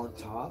still on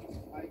top?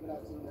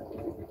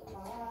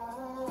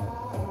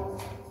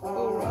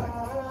 Alright.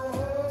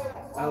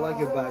 I like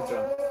your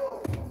background.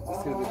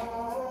 Still good.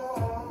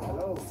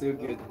 Hello. Still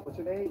good. What's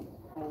your name?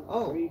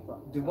 Oh, Khalifa.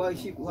 Dubai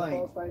ship Is the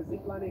line. first time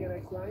zip lining and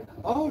X line?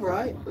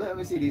 Alright, let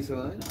me see this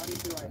one. How do you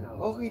feel right now?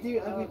 Okay,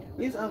 dear. I mean,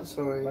 yes, I'm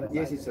sorry.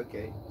 Yes, it's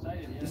okay.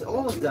 It's Yeah.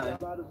 almost You done.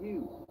 have a lot of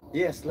views.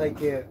 Yes, like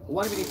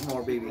 1 minute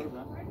more, baby. Okay, You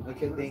want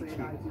to thank say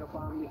you. hi to your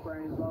family,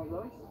 friends, loved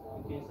ones?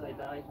 In case I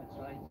die, that's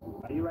right.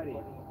 Are you ready?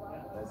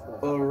 Let's go.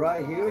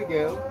 Alright, here we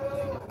go.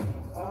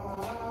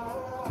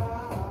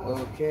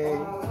 Okay.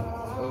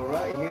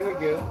 Alright, here we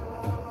go.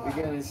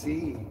 We're gonna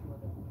see.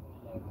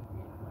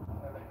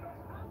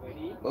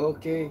 Ready?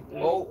 Okay.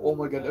 Oh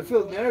my god, I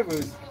feel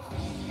nervous.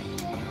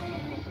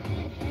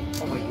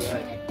 Oh my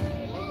god.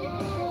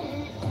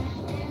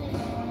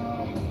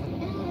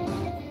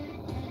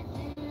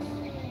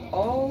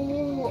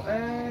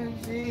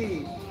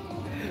 OMG.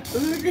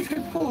 Look at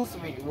the pulse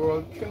me,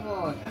 bro. Come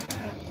on.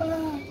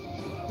 Ah,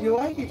 you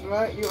like it,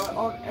 right? You are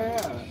on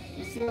air.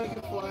 You see like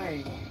you're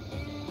flying.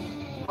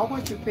 How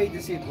much you pay the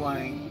zip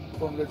line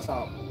from the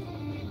top?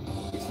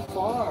 It's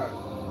far.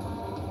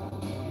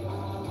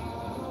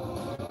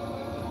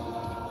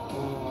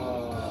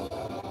 Wow.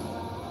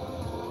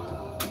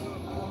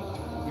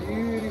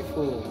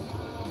 Beautiful.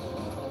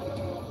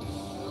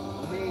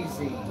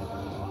 Amazing.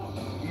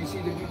 You see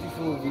the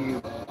beautiful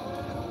view.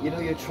 You know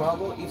your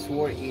trouble, it's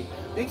worth it.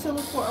 Thanks so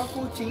much for our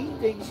 14.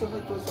 Thank you so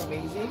much. It was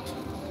amazing.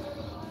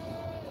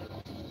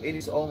 It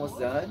is almost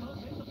done.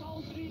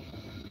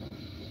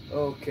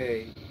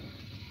 Okay.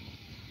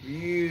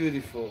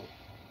 Beautiful.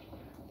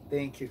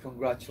 Thank you.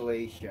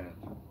 Congratulations.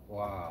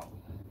 Wow.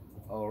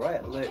 All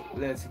right.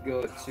 Let's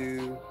go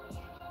to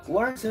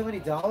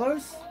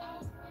 $170.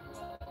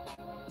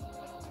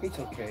 It's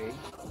okay,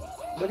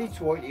 but it's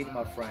worth it,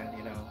 my friend.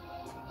 You know,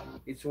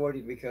 it's worth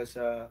it because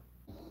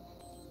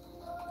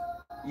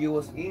you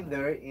was in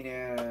there in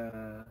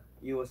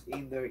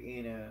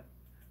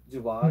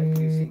Dubai.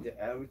 You see the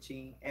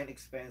everything and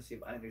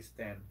expensive. I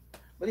understand,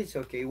 but it's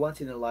okay. Once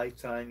in a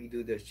lifetime, you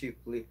do the cheap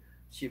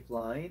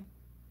line.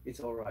 It's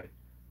all right.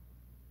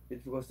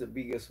 It was the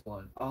biggest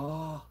one.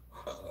 Ah,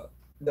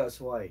 that's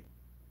why.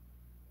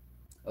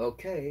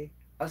 Okay.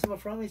 As my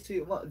promise to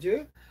you, what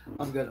do?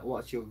 I'm gonna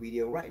watch your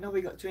video right now. We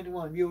got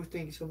 21 viewers.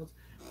 Thank you so much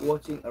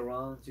watching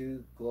around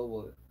to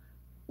global.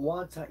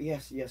 One time,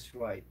 yes,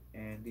 right.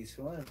 And this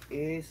one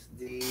is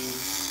the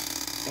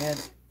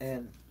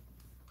and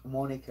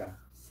Monica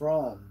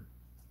from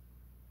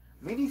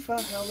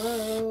Minifa.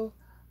 Hello,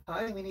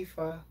 hi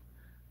Minifa.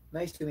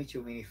 Nice to meet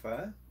you,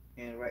 Minifa.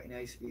 And right now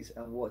is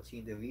I'm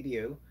watching the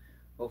video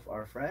of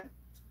our friend.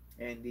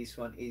 And this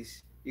one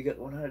is you got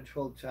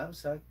 112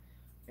 times, huh?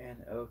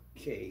 And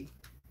okay,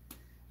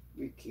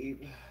 we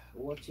keep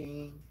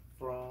watching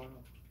from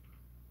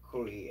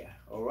Korea.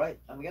 All right,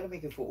 I'm gonna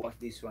make a full watch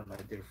this one, my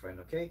dear friend.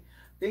 Okay,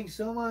 thanks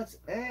so much.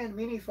 And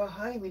Minifa,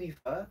 hi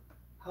Minifa.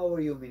 How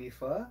are you,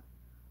 Minifa?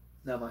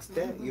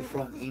 Namaste. You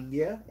from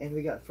India? And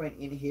we got friend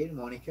in here,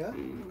 Monica.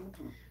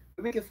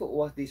 We make a full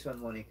watch this one,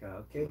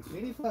 Monica. Okay,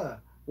 Minifa.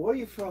 Where are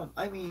you from?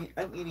 I mean,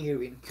 I'm in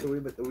here in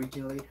Korea, but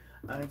originally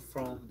I'm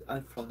from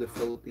the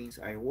Philippines.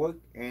 I work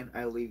and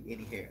I live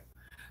in here.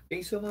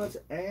 Thanks so much,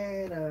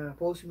 and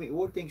post me.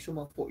 Well, thanks so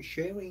much for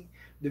sharing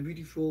the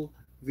beautiful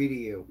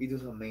video. It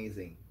was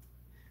amazing.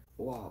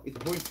 Wow, it's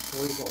very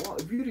story, but wow,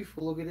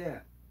 beautiful. Look at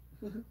that.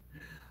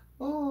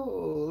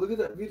 Oh, look at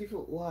that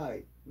beautiful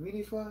light.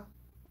 Minifa,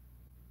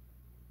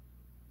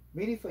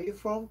 Minifa, you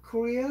from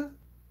Korea?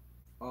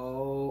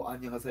 Oh,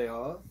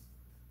 안녕하세요.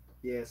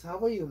 Yes, how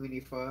are you,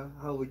 Minifa?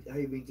 How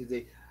you been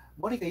today?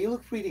 Monica, you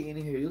look pretty in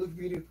here. You look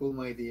beautiful,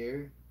 my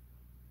dear.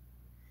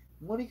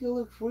 Monica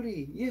look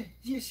pretty. Yeah,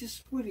 yeah, she's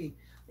pretty.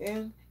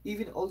 And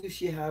even although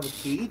she have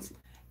kids,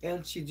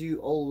 and she do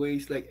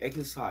always like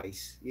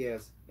exercise.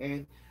 Yes,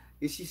 and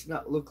she's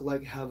not look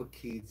like have a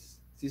kids.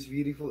 She's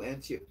beautiful,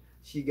 and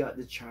she got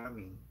the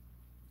charming.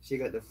 She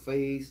got the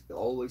face, the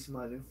always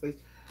smiling face.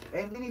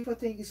 And Minifa,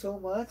 thank you so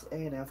much.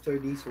 And after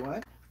this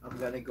one, I'm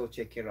gonna go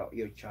check it out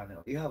your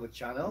channel. You have a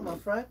channel, my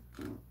friend?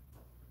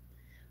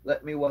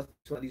 Let me watch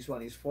this one. This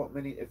one is 4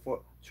 minutes,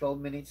 for 12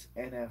 minutes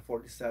and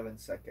 47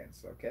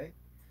 seconds. Okay.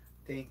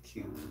 Thank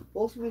you.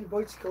 Also in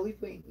Burj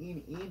Khalifa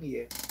in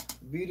India.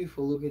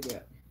 Beautiful. Look at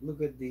that.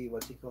 Look at the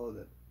what you call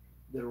it,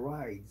 the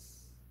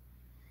rides.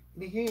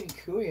 And here in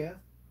Korea.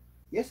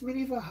 Yes,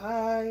 Minifa.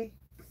 Hi.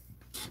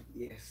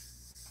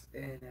 Yes.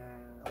 And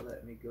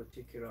let me go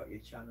check it out your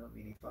channel,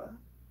 Minifa.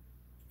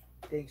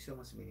 Thanks so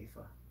much,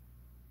 Minifa.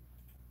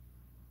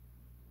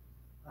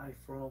 I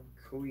from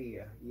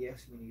Korea.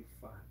 Yes,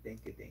 Minifa.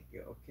 Thank you, thank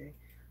you. Okay.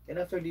 And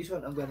after this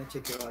one, I'm gonna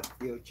check it out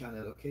your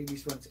channel. Okay.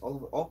 This one's all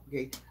over.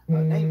 Okay.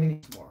 9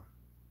 minutes more.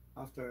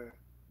 After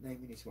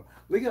 9 minutes more.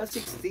 We got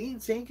 16.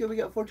 Thank you. We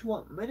got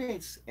 41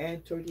 minutes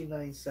and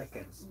 39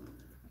 seconds.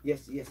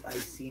 Yes, yes, I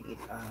seen it.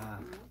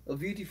 A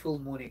beautiful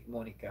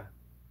Monica.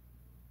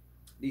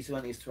 This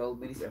one is 12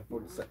 minutes and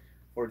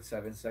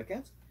 47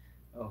 seconds.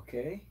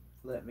 Okay.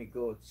 Let me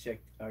go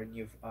check our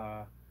new.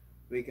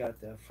 We got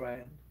a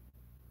friend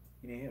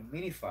in here,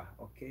 Minifa.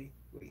 Okay.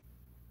 Wait.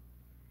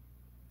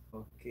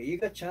 Okay. You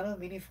got channel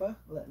Minifa?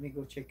 Let me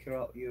go check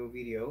out your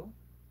video.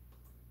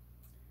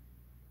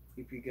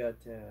 If you got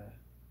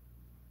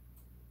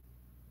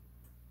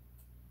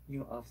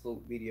new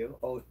upload video.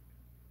 Oh,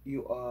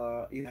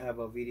 you have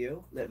a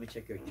video. Let me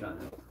check your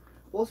channel.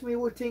 Post me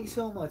well, thank you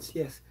so much.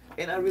 Yes,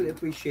 and I really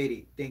appreciate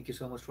it. Thank you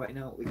so much. Right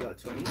now we got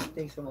 20.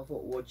 Thanks so much for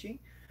watching.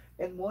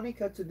 And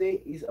Monica,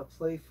 today is a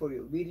play for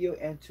your video,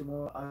 and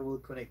tomorrow I will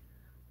connect.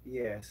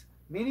 Yes,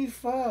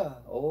 Minifa.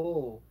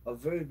 Oh, a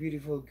very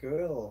beautiful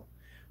girl.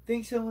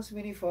 Thanks so much,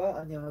 Minifa.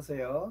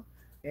 안녕하세요.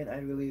 And I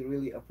really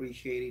really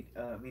appreciate it,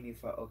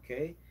 Minifa.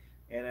 Okay,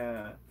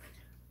 and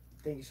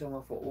thank you so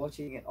much for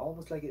watching. And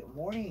almost like it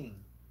morning.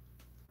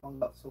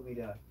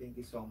 반갑습니다. Thank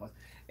you so much.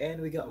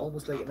 And we got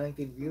almost like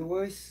 19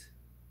 viewers.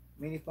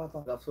 Minifa,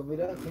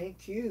 반갑습니다.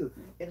 Thank you.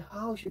 And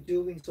how's you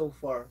doing so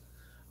far?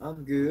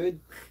 I'm good.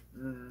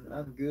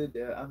 I'm good.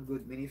 I'm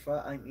good,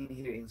 Minifa. I'm in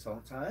here in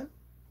Songtan,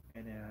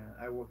 and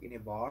I work in a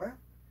bar.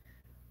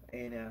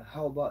 And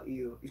how about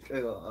you?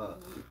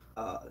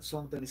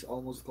 Songtan is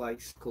almost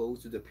like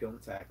close to the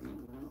Pyeongtaek.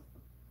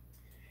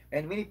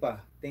 And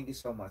Minifa, thank you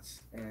so much,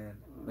 and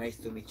nice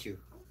to meet you.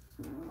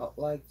 I'd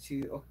like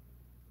to.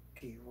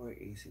 Okay, where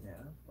is it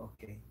now?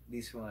 Okay,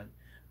 this one.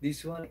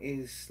 This one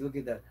is look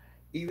at that.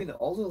 Even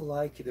although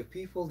like the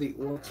people they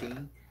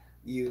watching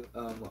you,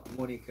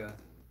 Monica,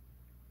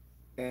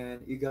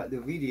 and you got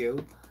the video,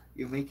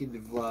 you're making the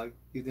vlog,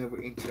 you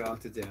never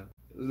interrupted them.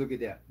 Look at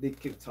that. They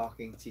keep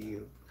talking to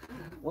you.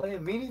 Well,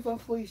 Minifa,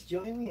 please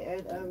join me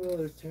and I will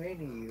return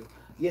to you.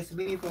 Yes,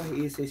 Minifa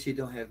is says she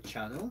don't have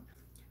channel.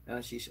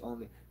 She's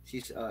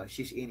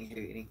in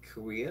here in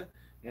Korea,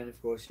 and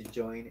of course she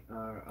joined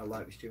our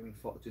live streaming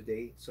for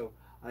today. So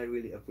I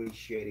really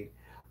appreciate it.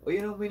 Oh,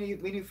 you know,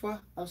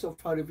 Minifa, I'm so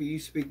proud of you. You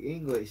speak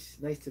English.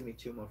 Nice to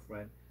meet you, my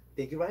friend.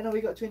 Thank you. Right now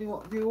we got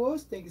 21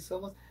 viewers. Thank you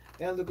so much.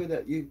 And look at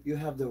that. You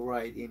have the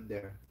right in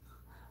there.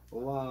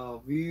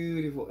 Wow,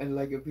 beautiful. And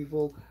like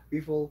people,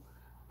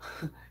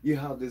 you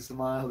have the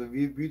smile, the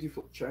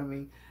beautiful,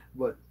 charming,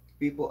 but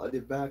people at the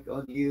back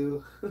on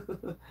you.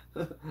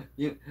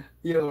 you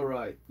you're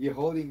right. You're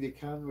holding the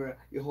camera.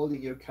 You're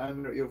holding your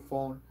camera, your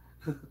phone.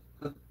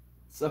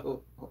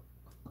 So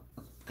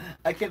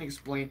I can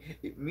explain.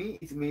 Me,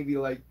 it's maybe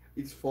like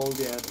it's fall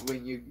down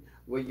when you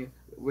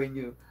when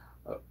you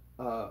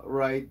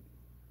ride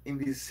in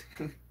this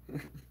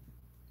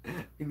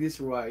in this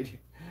ride.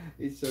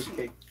 It's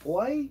okay.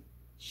 Why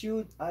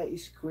should I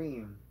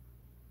scream?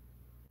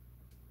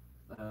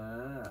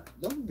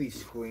 Don't be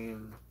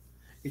scream.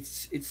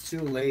 It's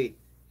too late.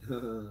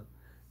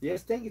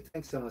 Yes, thank you.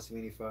 Thanks so much,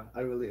 Minifa.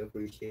 I really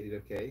appreciate it.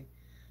 Okay.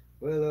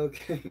 Well,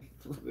 okay.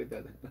 Look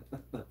at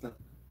that.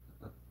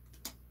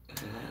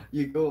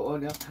 You go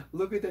on now.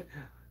 Look at that.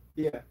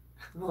 Yeah,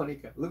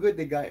 Monica. Look at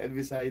the guy on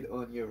beside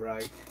on your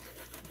right.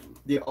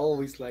 They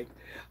always like,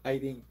 I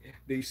think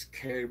they're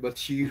scared,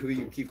 but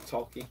you keep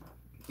talking.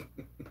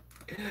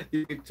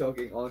 You keep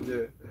talking on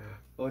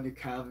the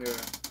camera.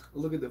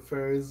 Look at the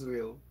Ferris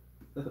wheel.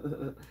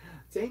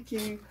 Thank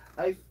you.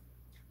 I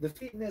the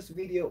fitness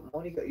video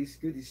Monica is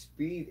good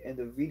speed and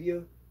the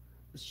video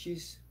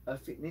she's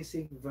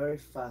fitnessing very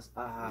fast.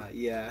 Ah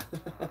yeah.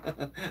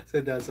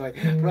 So that's why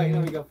right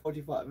now we got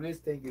 45 minutes.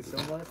 Thank you so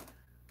much.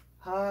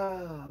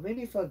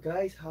 Minifa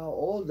guys, how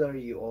old are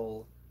you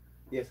all?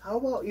 Yes, how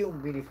about you,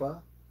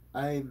 Minifa?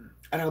 I'm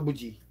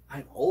Arabuji.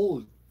 I'm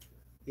old.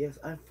 Yes,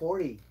 I'm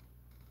 40.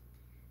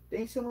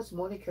 Thanks so much,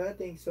 Monica.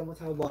 Thanks so much.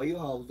 How about you?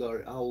 How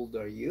old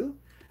are you?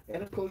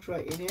 And of course,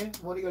 right in here,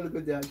 Monica, look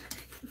at that.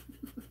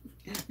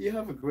 You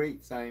have a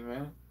great time,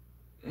 man.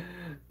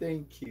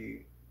 Thank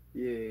you.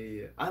 Yeah,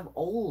 yeah, yeah. I'm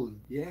old.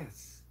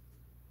 Yes.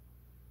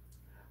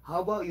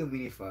 How about you,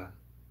 Minifa?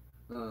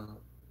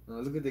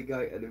 Look at the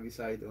guy at the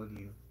beside on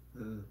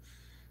you.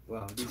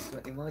 Wow, this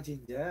one.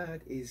 Imagine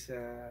that is.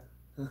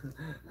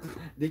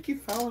 They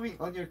keep following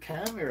on your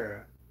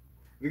camera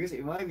because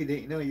it might be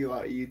they know you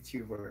are a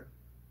YouTuber.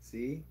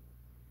 See?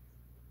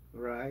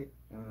 Right?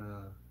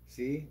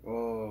 See?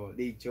 Oh,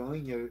 they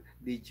join you.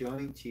 They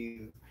joined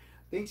you.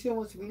 Thanks so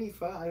much,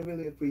 Minifa. I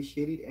really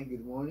appreciate it. And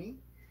good morning.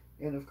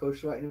 And of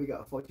course, right now we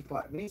got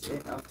 45 minutes.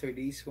 And after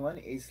this one,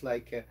 it's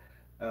like,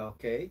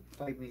 okay,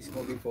 5 minutes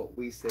more before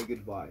we say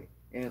goodbye.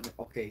 And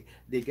okay,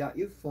 they got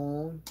your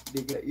phone.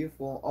 They get your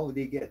phone. Oh,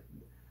 they get.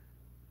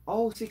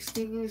 Oh,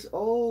 16 years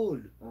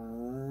old.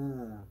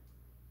 Oh,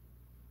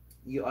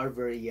 you are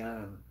very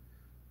young.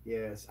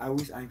 Yes, I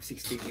wish I'm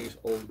 16 years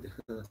old.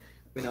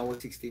 When I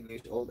was 16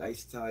 years old, I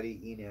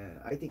studied in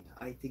I think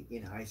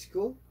in high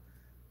school.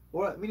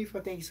 Alright,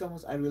 Minifa, thank you so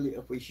much. I really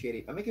appreciate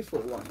it. I'm making for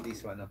one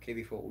this one, okay,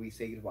 before we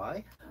say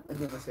goodbye. I'm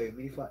gonna say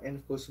Minifa and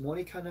of course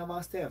Monica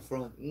Namaste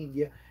from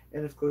India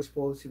and of course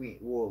Paul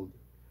Smith World.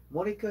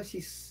 Monica,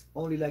 she's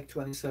only like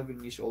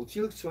 27 years old.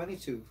 She looks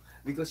 22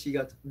 because she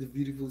got the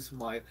beautiful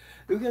smile.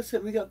 We got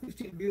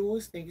 15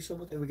 viewers. Thank you so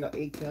much, and we got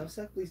 8 thumbs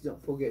up. Please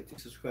don't forget to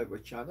subscribe our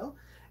channel,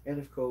 and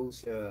of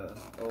course,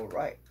 all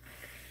right,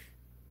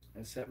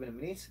 and 7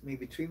 minutes,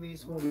 maybe 3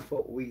 minutes more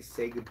before we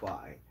say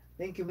goodbye.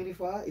 Thank you,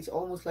 Minifa. It's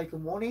almost like a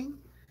morning,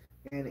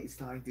 and it's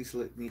time to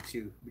sleep me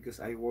too because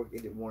I work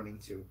in the morning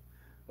too.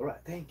 All right,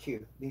 thank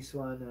you. This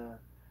one,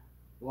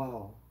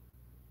 wow,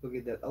 look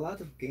at that. A lot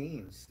of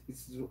games.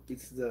 It's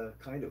the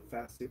kind of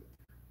festival.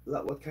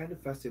 What kind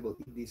of festival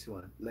in this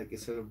one? Like a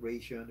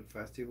celebration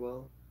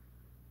festival.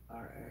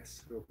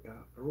 RS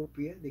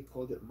Rupiah. They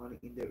call it money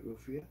in the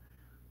Rupiah.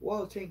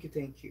 Wow, thank you,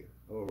 thank you.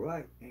 All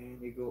right,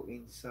 and you go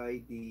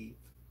inside the.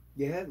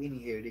 They have in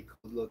here. They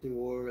call Lotte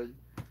World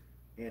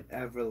and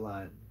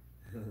Everland,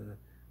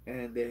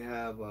 and they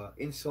have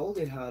in Seoul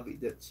they have it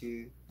that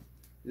you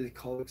the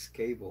coax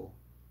cable.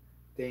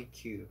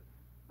 Thank you.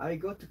 I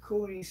got to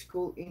Korean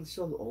school in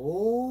Seoul.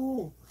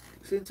 Oh,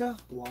 Sinta.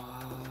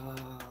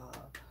 Wow.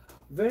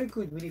 Very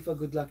good, Minifa.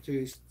 Good luck to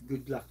you.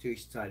 Good luck to your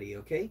study.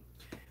 Okay.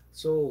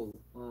 So,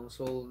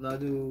 so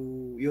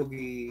나도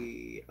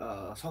여기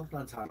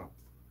성탄 사러.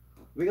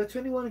 We got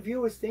 21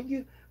 viewers. Thank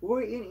you.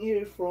 We're in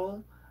here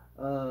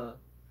uh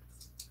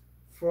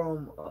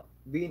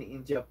being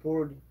in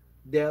Jaipur,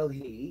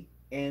 Delhi,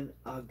 and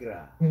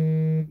Agra.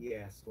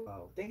 Yes,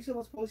 wow. Thanks so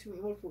much, Policy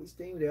Member, for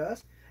staying with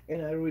us,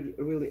 and I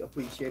really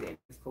appreciate it.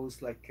 Of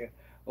course, like,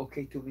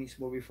 okay, 2 minutes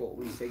more before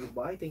we say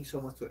goodbye. Thanks so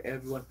much to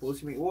everyone,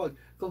 Policy Member.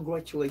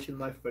 Congratulations,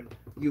 my friend.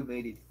 You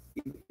made it.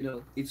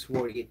 It's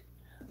worth it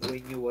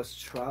when you was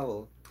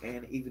travel,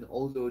 and even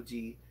although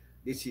the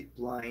zip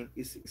line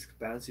is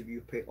expensive,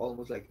 you pay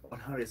almost like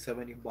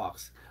 170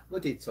 bucks,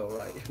 but it's all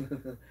right.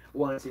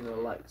 Once in a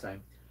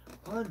lifetime.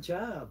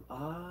 Punjab.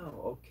 Ah,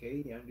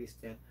 okay, I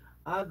understand.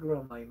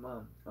 Agra, my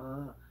mom.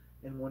 Ah,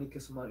 and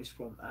Monica's mom is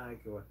from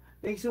Agra.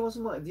 Thanks so much,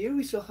 my dear.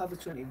 We still have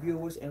 20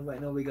 viewers, and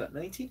right now we got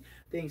 19.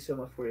 Thanks so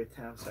much for your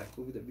time, Zach.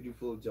 Look at the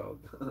beautiful job.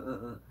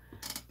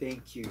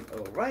 Thank you.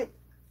 All right.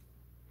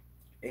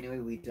 Anyway,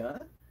 we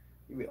done.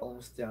 We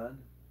almost done.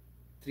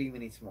 3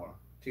 minutes more.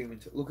 3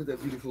 minutes. Look at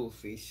that beautiful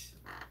fish.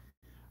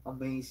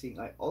 Amazing.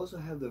 I also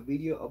have the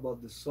video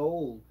about the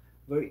soul.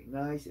 Very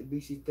nice.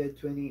 Visited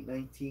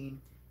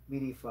 2019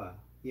 Minifa.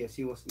 Yes,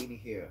 he was in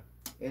here.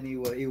 And he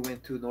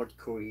went to North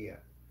Korea.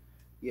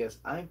 Yes,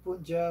 I'm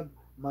Punjab.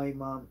 My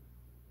mom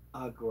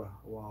Agra.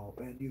 Wow.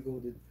 And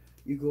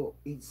you go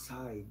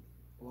inside.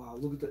 Wow,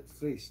 look at that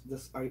fish.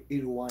 That's our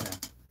iguana.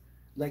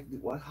 Like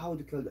what how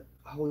they call it?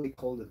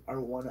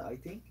 Arowana, I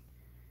think.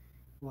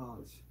 Wow.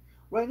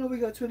 Right now we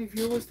got 20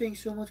 viewers.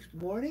 Thanks so much.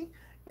 Good morning.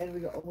 And we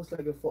got almost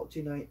like a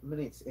 49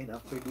 minutes. And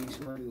after this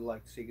one, we would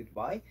like to say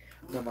goodbye.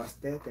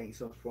 Namaste. Thanks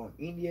so much from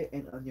India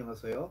and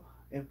annyeonghaseyo.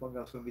 And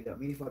panggasam with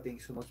Minifa.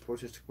 Thanks so much for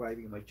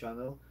subscribing my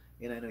channel.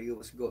 And I know you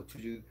was go to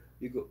do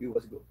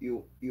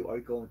you are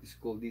going to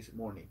school this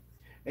morning.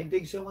 And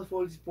thanks so much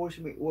for this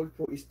portion my work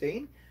for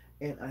staying.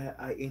 And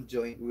I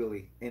enjoy it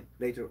really. And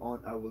later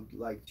on I would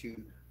like to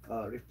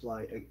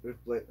reply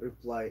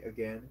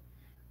again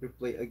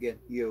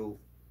your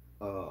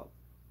uh,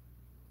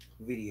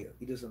 video.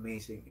 It was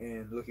amazing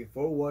and looking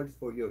forward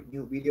for your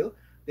new video.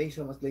 Thanks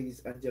so much,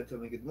 ladies and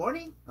gentlemen. Good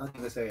morning.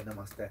 Annyeonghaseyo,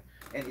 namaste.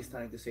 And it's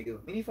time to say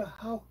goodbye. Minifa,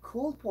 how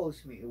cool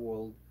Paul's me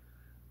world.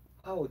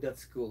 Oh,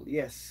 that's cool.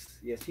 Yes,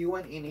 yes. He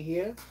went in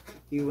here.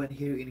 He went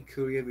here in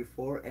Korea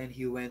before, and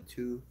he went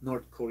to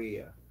North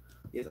Korea.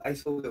 Yes, I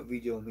saw the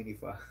video,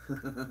 Minifa.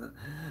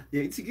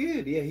 Yeah, it's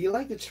good. Yeah, he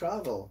liked to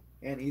travel,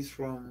 and he's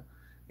from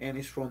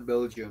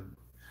Belgium.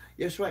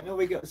 Yes, right now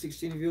we got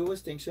 16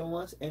 viewers. Thanks so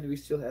much, and we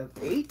still have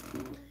 8.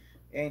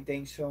 And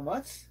thanks so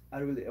much. I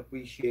really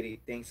appreciate it.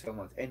 Thanks so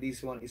much. And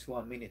this one is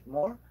 1 minute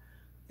more.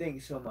 Thank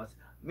you so much.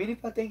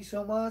 Minipa, thank you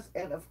so much.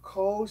 And of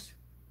course,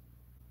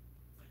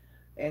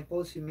 and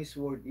Policy Miss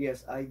Word,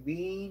 yes, I've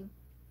been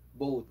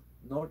both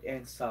North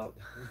and South.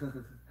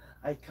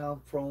 I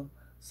come from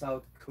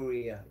South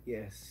Korea,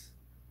 yes.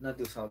 Not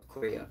to South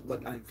Korea,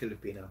 but I'm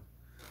Filipino.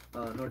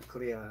 North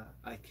Korea,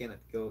 I cannot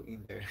go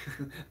in there.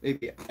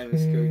 Maybe I'm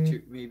scared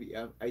too. Maybe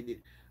I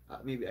did.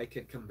 Maybe I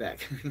can come back.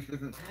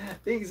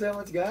 Thank you so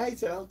much,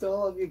 guys. To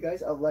all of you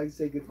guys, I'd like to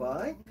say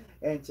goodbye,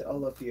 and to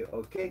all of you.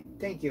 Okay,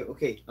 thank you.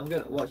 Okay, I'm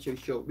gonna watch your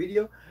show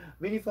video.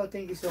 Minifa,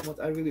 thank you so much.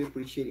 I really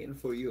appreciate it. And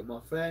for you, my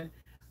friend,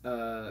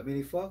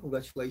 Minifa,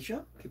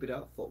 congratulations. Keep it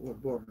up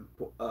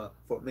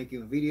for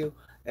making video,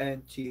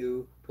 and to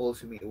you, Paul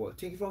Sumi Award.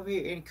 Thank you from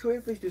here in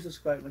Korea. Please do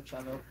subscribe my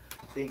channel.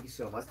 Thank you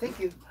so much. Thank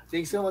you.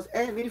 Thank you so much.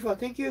 And Minifa,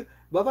 thank you.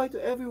 Bye bye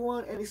to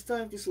everyone. And it's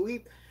time to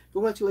sleep.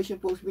 Congratulations,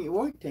 Post Me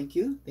Award. Thank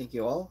you. Thank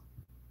you all.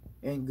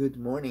 And good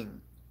morning.